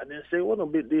 I didn't say it wasn't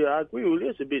a big deal. I agree with you.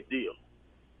 It's a big deal.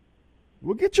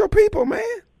 Well, get your people, man.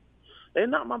 They're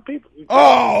not my people.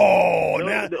 Oh,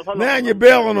 now you're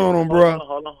bailing on them, bro.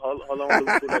 Hold on. Let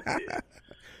me put it like this.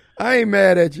 I ain't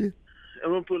mad at you.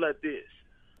 I'm going to put it like this.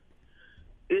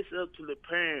 It's up to the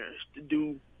parents to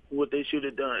do what they should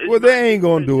have done. Well, they ain't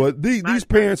going to do it. These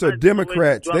parents are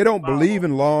Democrats. They don't believe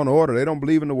in law and order. They don't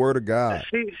believe in the word of God.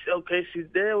 See,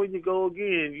 there when you go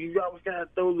again. You always got to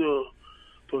throw the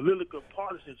political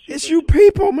partisanship. It's you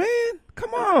people, man.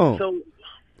 Come on. So,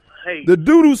 hey. The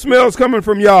doo-doo smell's coming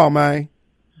from y'all, man.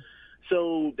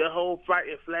 So, the whole fight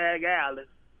at Flag Island,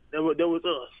 that was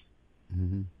us.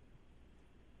 Mm-hmm.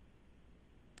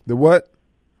 The what?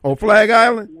 On Flag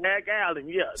Island? Flag Island,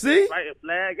 yeah. See? Right at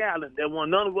Flag Island. There weren't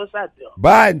none of us out there.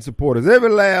 Biden supporters, every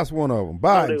last one of them.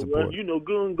 Biden No, supporters. you know,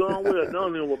 good and gone well, none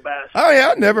of them were biased. Oh,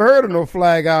 yeah, I never heard of no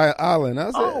Flag Island. I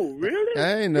said, Oh, really?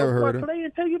 I ain't never heard of it. They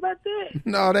didn't tell you about that?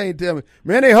 No, they ain't tell me.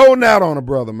 Man, they holding out on a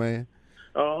brother, man.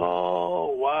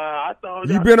 Oh, wow. I thought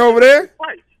You been over there?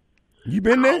 Right. You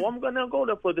been there? Oh, I'm going to go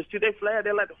there for the see they flag.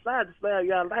 They like to fly the flag.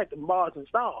 Y'all like the bars and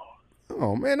stars.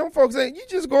 Oh, man, them folks ain't. You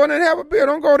just go in there and have a beer.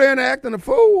 Don't go there and acting a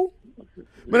fool.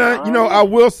 But, I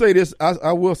will say this.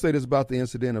 I will say this about the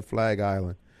incident of Flag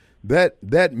Island.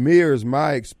 That mirrors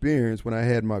my experience when I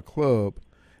had my club.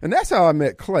 And that's how I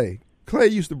met Clay. Clay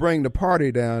used to bring the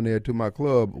party down there to my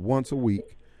club once a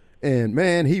week. And,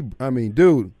 man,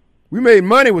 dude, we made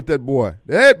money with that boy.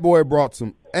 That boy brought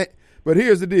some. But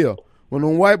here's the deal. When the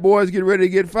white boys get ready to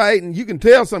get fighting, you can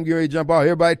tell something getting ready to jump out.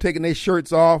 Everybody taking their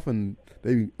shirts off and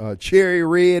they cherry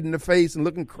red in the face and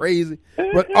looking crazy.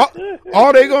 But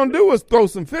all they going to do is throw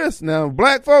some fists. Now,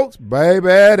 black folks, baby,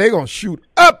 they going to shoot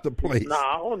up the place.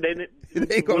 No,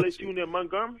 they shooting in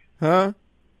Montgomery? Huh?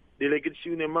 Did they get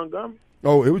shooting in Montgomery?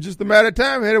 Oh, it was just a matter of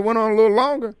time. It went on a little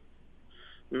longer.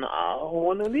 No, I don't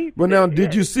want to leave. But now,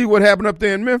 did you see what happened up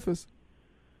there in Memphis?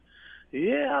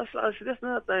 Yeah, I saw. That's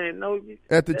another thing. No,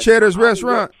 at the Cheddar's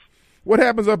restaurant. What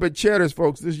happens up at Cheddar's,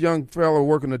 folks? This young fellow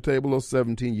working the table, a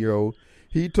 17-year-old,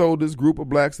 he told this group of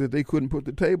blacks that they couldn't put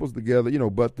the tables together,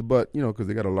 butt to butt, because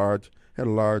they had a large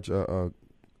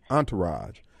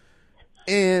entourage.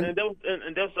 And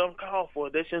that's uncalled for.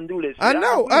 They shouldn't do this. I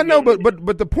know,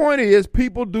 but the point is,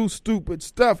 people do stupid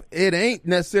stuff. It ain't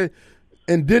necessary.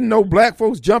 And didn't no black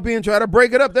folks jump in and try to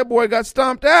break it up? That boy got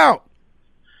stomped out.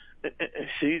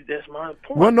 See, that's my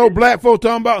point. Wasn't no black folks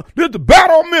talking about, this the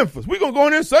Battle of Memphis. We going to go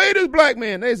in there and save this black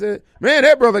man. They said, man,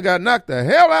 that brother got knocked the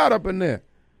hell out up in there.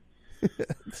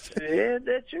 Yeah,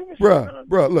 that's true.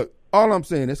 Bruh, look, all I'm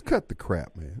saying is cut the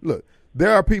crap, man. Look,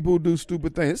 there are people who do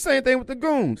stupid things. Same thing with the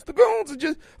goons. The goons are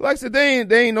just, like I said, they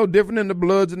ain't no different than the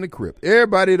Bloods and the Crips.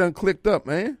 Everybody done clicked up,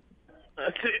 man.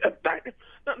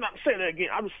 I'm not saying that again.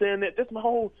 I'm saying that that's my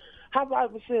whole, how about I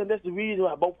was saying that's the reason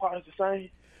why both parties are the same?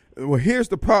 Well, here's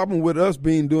the problem with us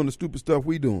doing the stupid stuff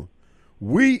we doing.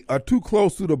 We are too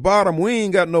close to the bottom. We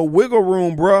ain't got no wiggle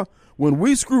room, bruh. When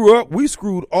we screw up, we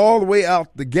screwed all the way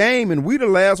out the game, and we the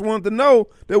last one to know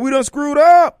that we done screwed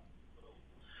up.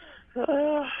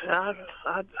 I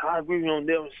agree with you on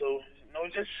that one. So,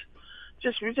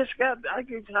 we just got. I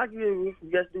give you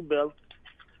guys do better.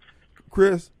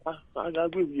 Chris, I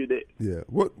agree with you there. Yeah.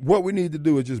 What we need to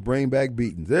do is just bring back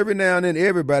beatings. Every now and then,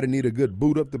 everybody need a good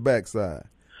boot up the backside.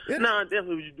 No, that's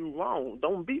what you do wrong.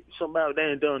 Don't beat somebody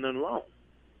that ain't done nothing wrong.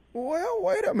 Well,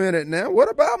 wait a minute now.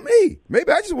 What about me? Maybe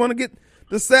I just want to get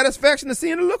the satisfaction of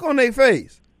seeing the look on their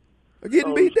face of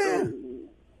getting beat down.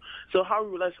 So how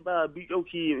would you like somebody beat your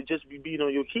kid and just be beating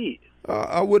on your kid?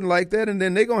 I wouldn't like that, and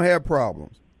then they're going to have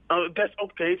problems. That's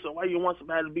okay. So why you want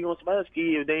somebody to be on somebody's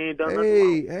kid if they ain't done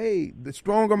nothing wrong? Hey, the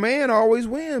stronger man always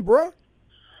wins, bro.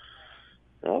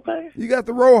 Okay. You got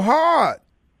to roll hard.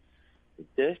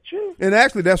 That's true. And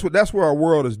actually, that's where our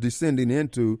world is descending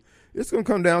into. It's going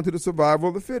to come down to the survival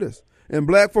of the fittest. And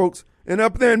black folks, and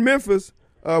up there in Memphis,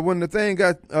 when the thing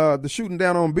got the shooting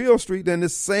down on Beale Street, then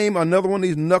another one of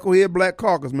these knucklehead black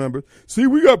caucus members, see,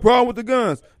 we got a problem with the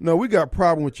guns. No, we got a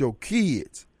problem with your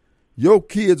kids. Your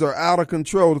kids are out of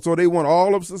control, so they want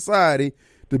all of society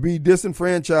to be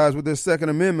disenfranchised with their Second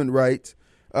Amendment rights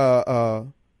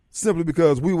simply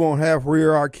because we won't have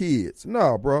rear our kids.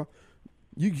 No, bro.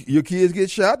 Your kids get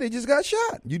shot, they just got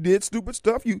shot. You did stupid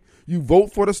stuff. You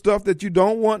vote for the stuff that you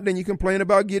don't want, then you complain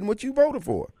about getting what you voted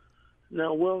for.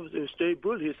 Now, well, if a straight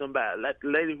bullet hit somebody, like the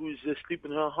lady who was just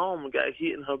sleeping in her home and got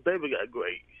hit and her baby got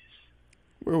grazed.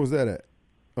 Where was that at?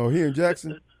 Oh, here in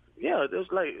Jackson? Yeah, it was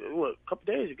like, a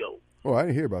couple days ago. Oh, I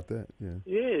didn't hear about that. Yeah.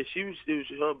 Yeah, it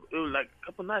was like a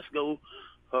couple nights ago.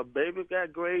 Her baby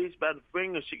got grazed by the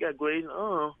finger. She got grazed in the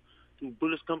arm. Two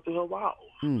bullets come through her walls.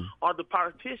 Or the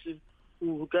politician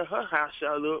who got her house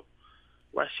shot up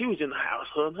while she was in the house,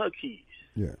 her and her kids.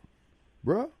 Yeah.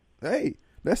 Bro, hey,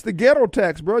 that's the ghetto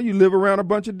tax, bro. You live around a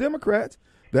bunch of Democrats.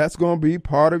 That's going to be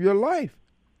part of your life.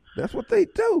 That's what they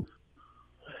do.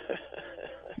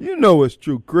 You know it's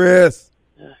true, Chris.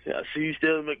 Yeah, see, you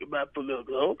still make it about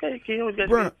political. Okay, Kim,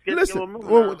 bro, listen,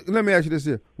 let me ask you this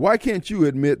here. Why can't you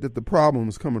admit that the problem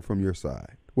is coming from your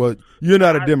side? Well, you're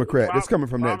not a Democrat. It's coming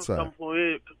from that side. No.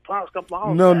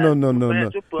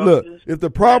 Look, if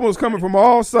the problem was coming from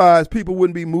all sides, people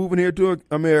wouldn't be moving here to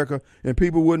America, and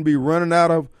people wouldn't be running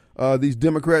out of these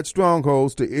Democrat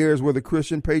strongholds to areas where the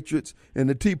Christian Patriots and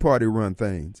the Tea Party run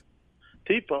things.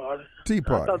 Tea Party. Tea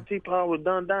Party. I thought Tea Party was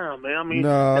done down, man. I mean,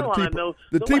 No, the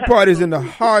So Tea what Party is happened in the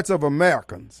hearts of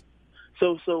Americans.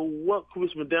 So what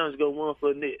Chris McDaniels gonna run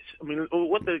for next? I mean,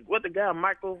 what the guy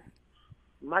Michael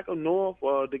North,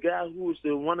 or the guy who was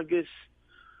the one against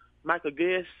Michael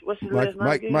Guest? What's his last name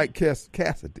again? Mike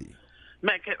Cassidy.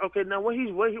 Okay, now what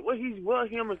him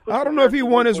and Chris I don't know if he McDaniels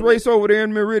won his for race over there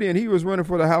in Meridian. He was running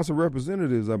for the House of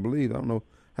Representatives, I believe. I don't know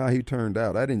how he turned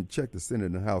out. I didn't check the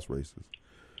Senate and House races.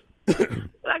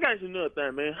 I got you another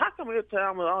thing, man. How come every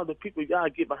time all the people y'all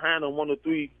get behind on 1 or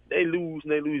 3, they lose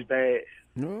and they lose bad?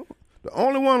 No, the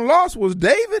only one lost was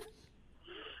David.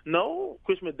 No,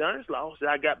 Chris McDaniels lost.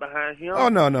 I got behind him. Oh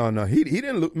no. He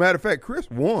didn't lose. Matter of fact, Chris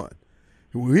won.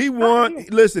 He won.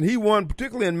 Listen, he won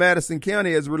particularly in Madison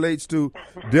County as it relates to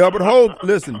Delbert Holmes.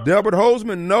 Listen, Delbert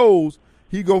Holzman knows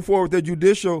he go forward with the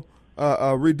judicial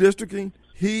redistricting.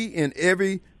 He and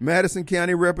every Madison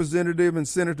County representative and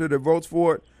senator that votes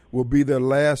for it will be their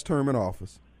last term in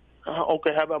office.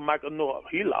 Okay, how about Michael North?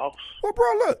 He lost. Well, bro,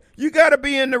 look, you got to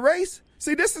be in the race.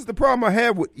 See, this is the problem I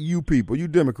have with you people, you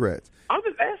Democrats. I'm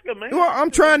just asking, man. Well, I'm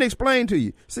trying to explain to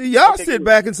you. See, y'all sit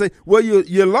back and say, well,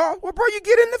 you lost. Well, bro, you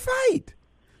get in the fight.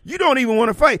 You don't even want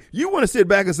to fight. You want to sit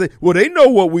back and say, well, they know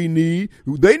what we need.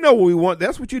 They know what we want.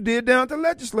 That's what you did down at the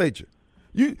legislature.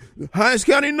 Hinds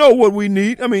County know what we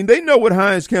need. I mean, they know what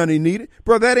Hinds County needed.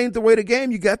 Bro, that ain't the way the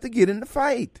game. You got to get in the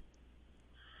fight.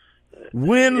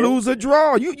 Win, lose, or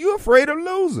draw. You afraid of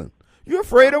losing. You're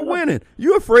afraid of winning.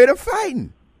 You're afraid of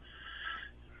fighting.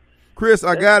 Chris,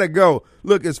 I got to go.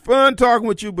 Look, it's fun talking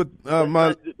with you, but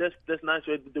that's nice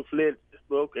way to do fled.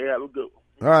 Okay, I will go.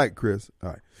 All right, Chris. All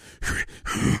right.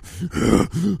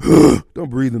 Don't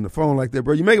breathe in the phone like that,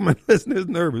 bro. You're making my listeners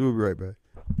nervous. We'll be right back.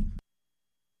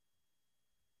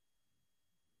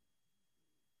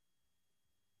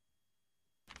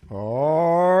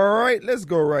 All right, let's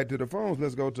go right to the phones.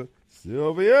 Let's go to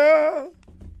Sylvia.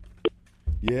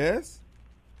 Yes?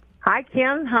 Hi,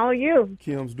 Kim. How are you?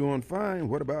 Kim's doing fine.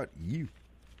 What about you?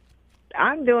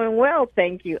 I'm doing well,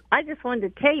 thank you. I just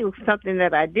wanted to tell you something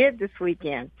that I did this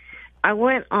weekend. I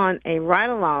went on a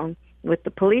ride-along with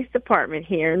the police department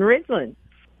here in Ridgeland.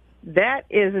 That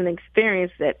is an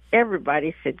experience that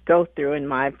everybody should go through, in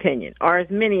my opinion, or as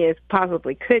many as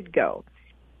possibly could go.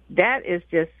 That is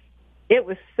just, it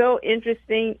was so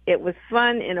interesting. It was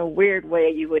fun in a weird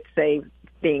way, you would say,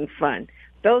 being fun.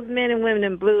 Those men and women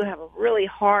in blue have a really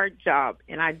hard job,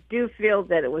 and I do feel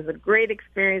that it was a great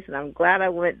experience, and I'm glad I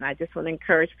went, and I just want to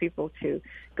encourage people to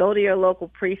go to your local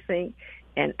precinct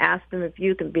and ask them if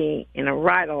you can be in a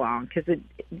ride-along, because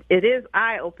it is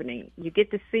eye-opening. You get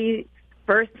to see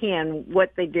firsthand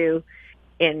what they do,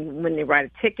 and when they write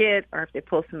a ticket, or if they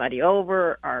pull somebody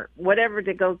over, or whatever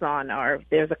that goes on, or if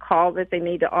there's a call that they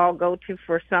need to all go to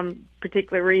for some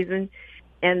particular reason,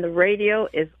 and the radio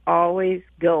is always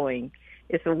going.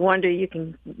 It's a wonder you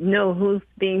can know who's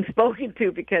being spoken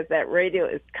to, because that radio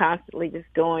is constantly just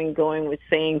going with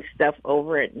saying stuff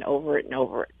over it and over it and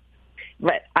over it.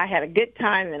 But I had a good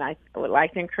time, and I would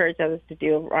like to encourage others to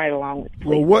do it right along with the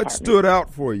police Well, what department. stood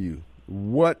out for you?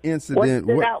 What incident?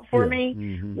 What stood out for me?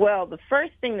 Mm-hmm. Well, the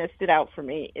first thing that stood out for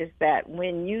me is that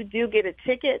when you do get a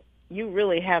ticket, you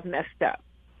really have messed up.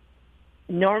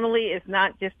 Normally, it's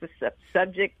not just a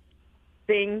subject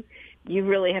thing. You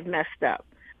really have messed up.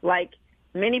 Like,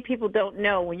 many people don't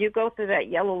know, when you go through that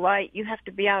yellow light, you have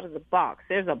to be out of the box.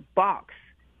 There's a box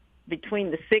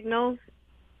between the signals.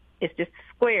 It's just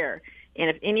a square. And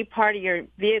if any part of your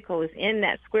vehicle is in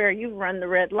that square, you run the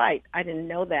red light. I didn't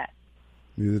know that.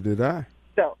 Neither did I.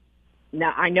 So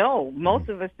now I know most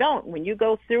of us don't. When you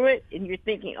go through it and you're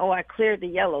thinking, oh, I cleared the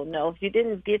yellow. No, if you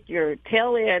didn't get your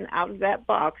tail end out of that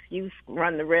box, you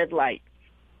run the red light.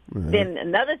 Right. Then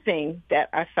another thing that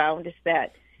I found is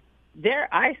that their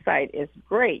eyesight is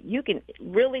great. You can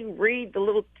really read the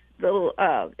little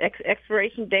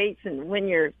expiration dates and when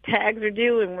your tags are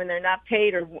due and when they're not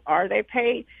paid, or are they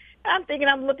paid. I'm thinking,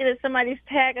 I'm looking at somebody's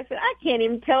tag. I said, I can't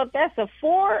even tell if that's a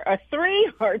 4, a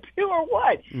 3, or a 2, or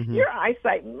what. Mm-hmm. Your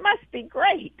eyesight must be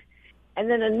great. And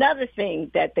then another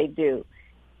thing that they do,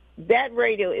 that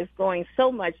radio is going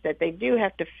so much that they do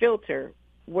have to filter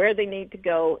where they need to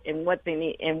go and what they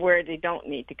need and where they don't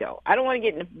need to go. I don't want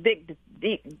to get into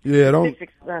deep.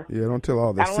 Don't tell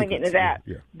all that. I don't want to get into that.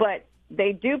 Yeah. But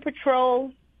they do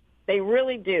patrol. They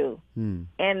really do. And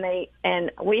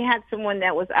we had someone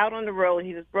that was out on the road.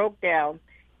 He was broke down,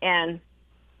 and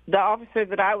the officer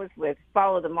that I was with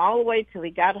followed him all the way till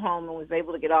he got home and was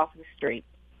able to get off the street.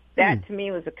 That to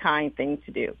me was a kind thing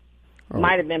to do.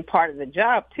 Might have been part of the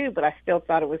job too, but I still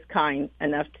thought it was kind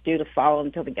enough to do, to follow him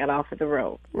until they got off of the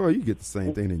road. Well, you get the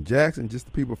same thing in Jackson. Just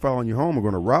the people following you home are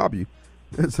going to rob you.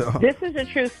 So, This is a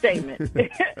true statement.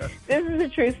 This is a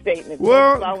true statement.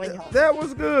 well, Following home. that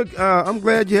was good. I'm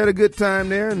glad you had a good time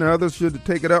there, and others should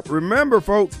take it up. Remember,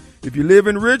 folks, if you live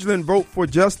in Ridgeland, vote for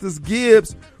Justice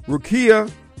Gibbs. Rukia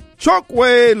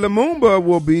Chokwe Lumumba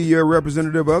will be your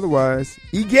representative otherwise.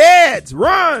 Egads,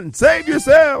 run! Save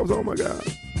yourselves! Oh, my God.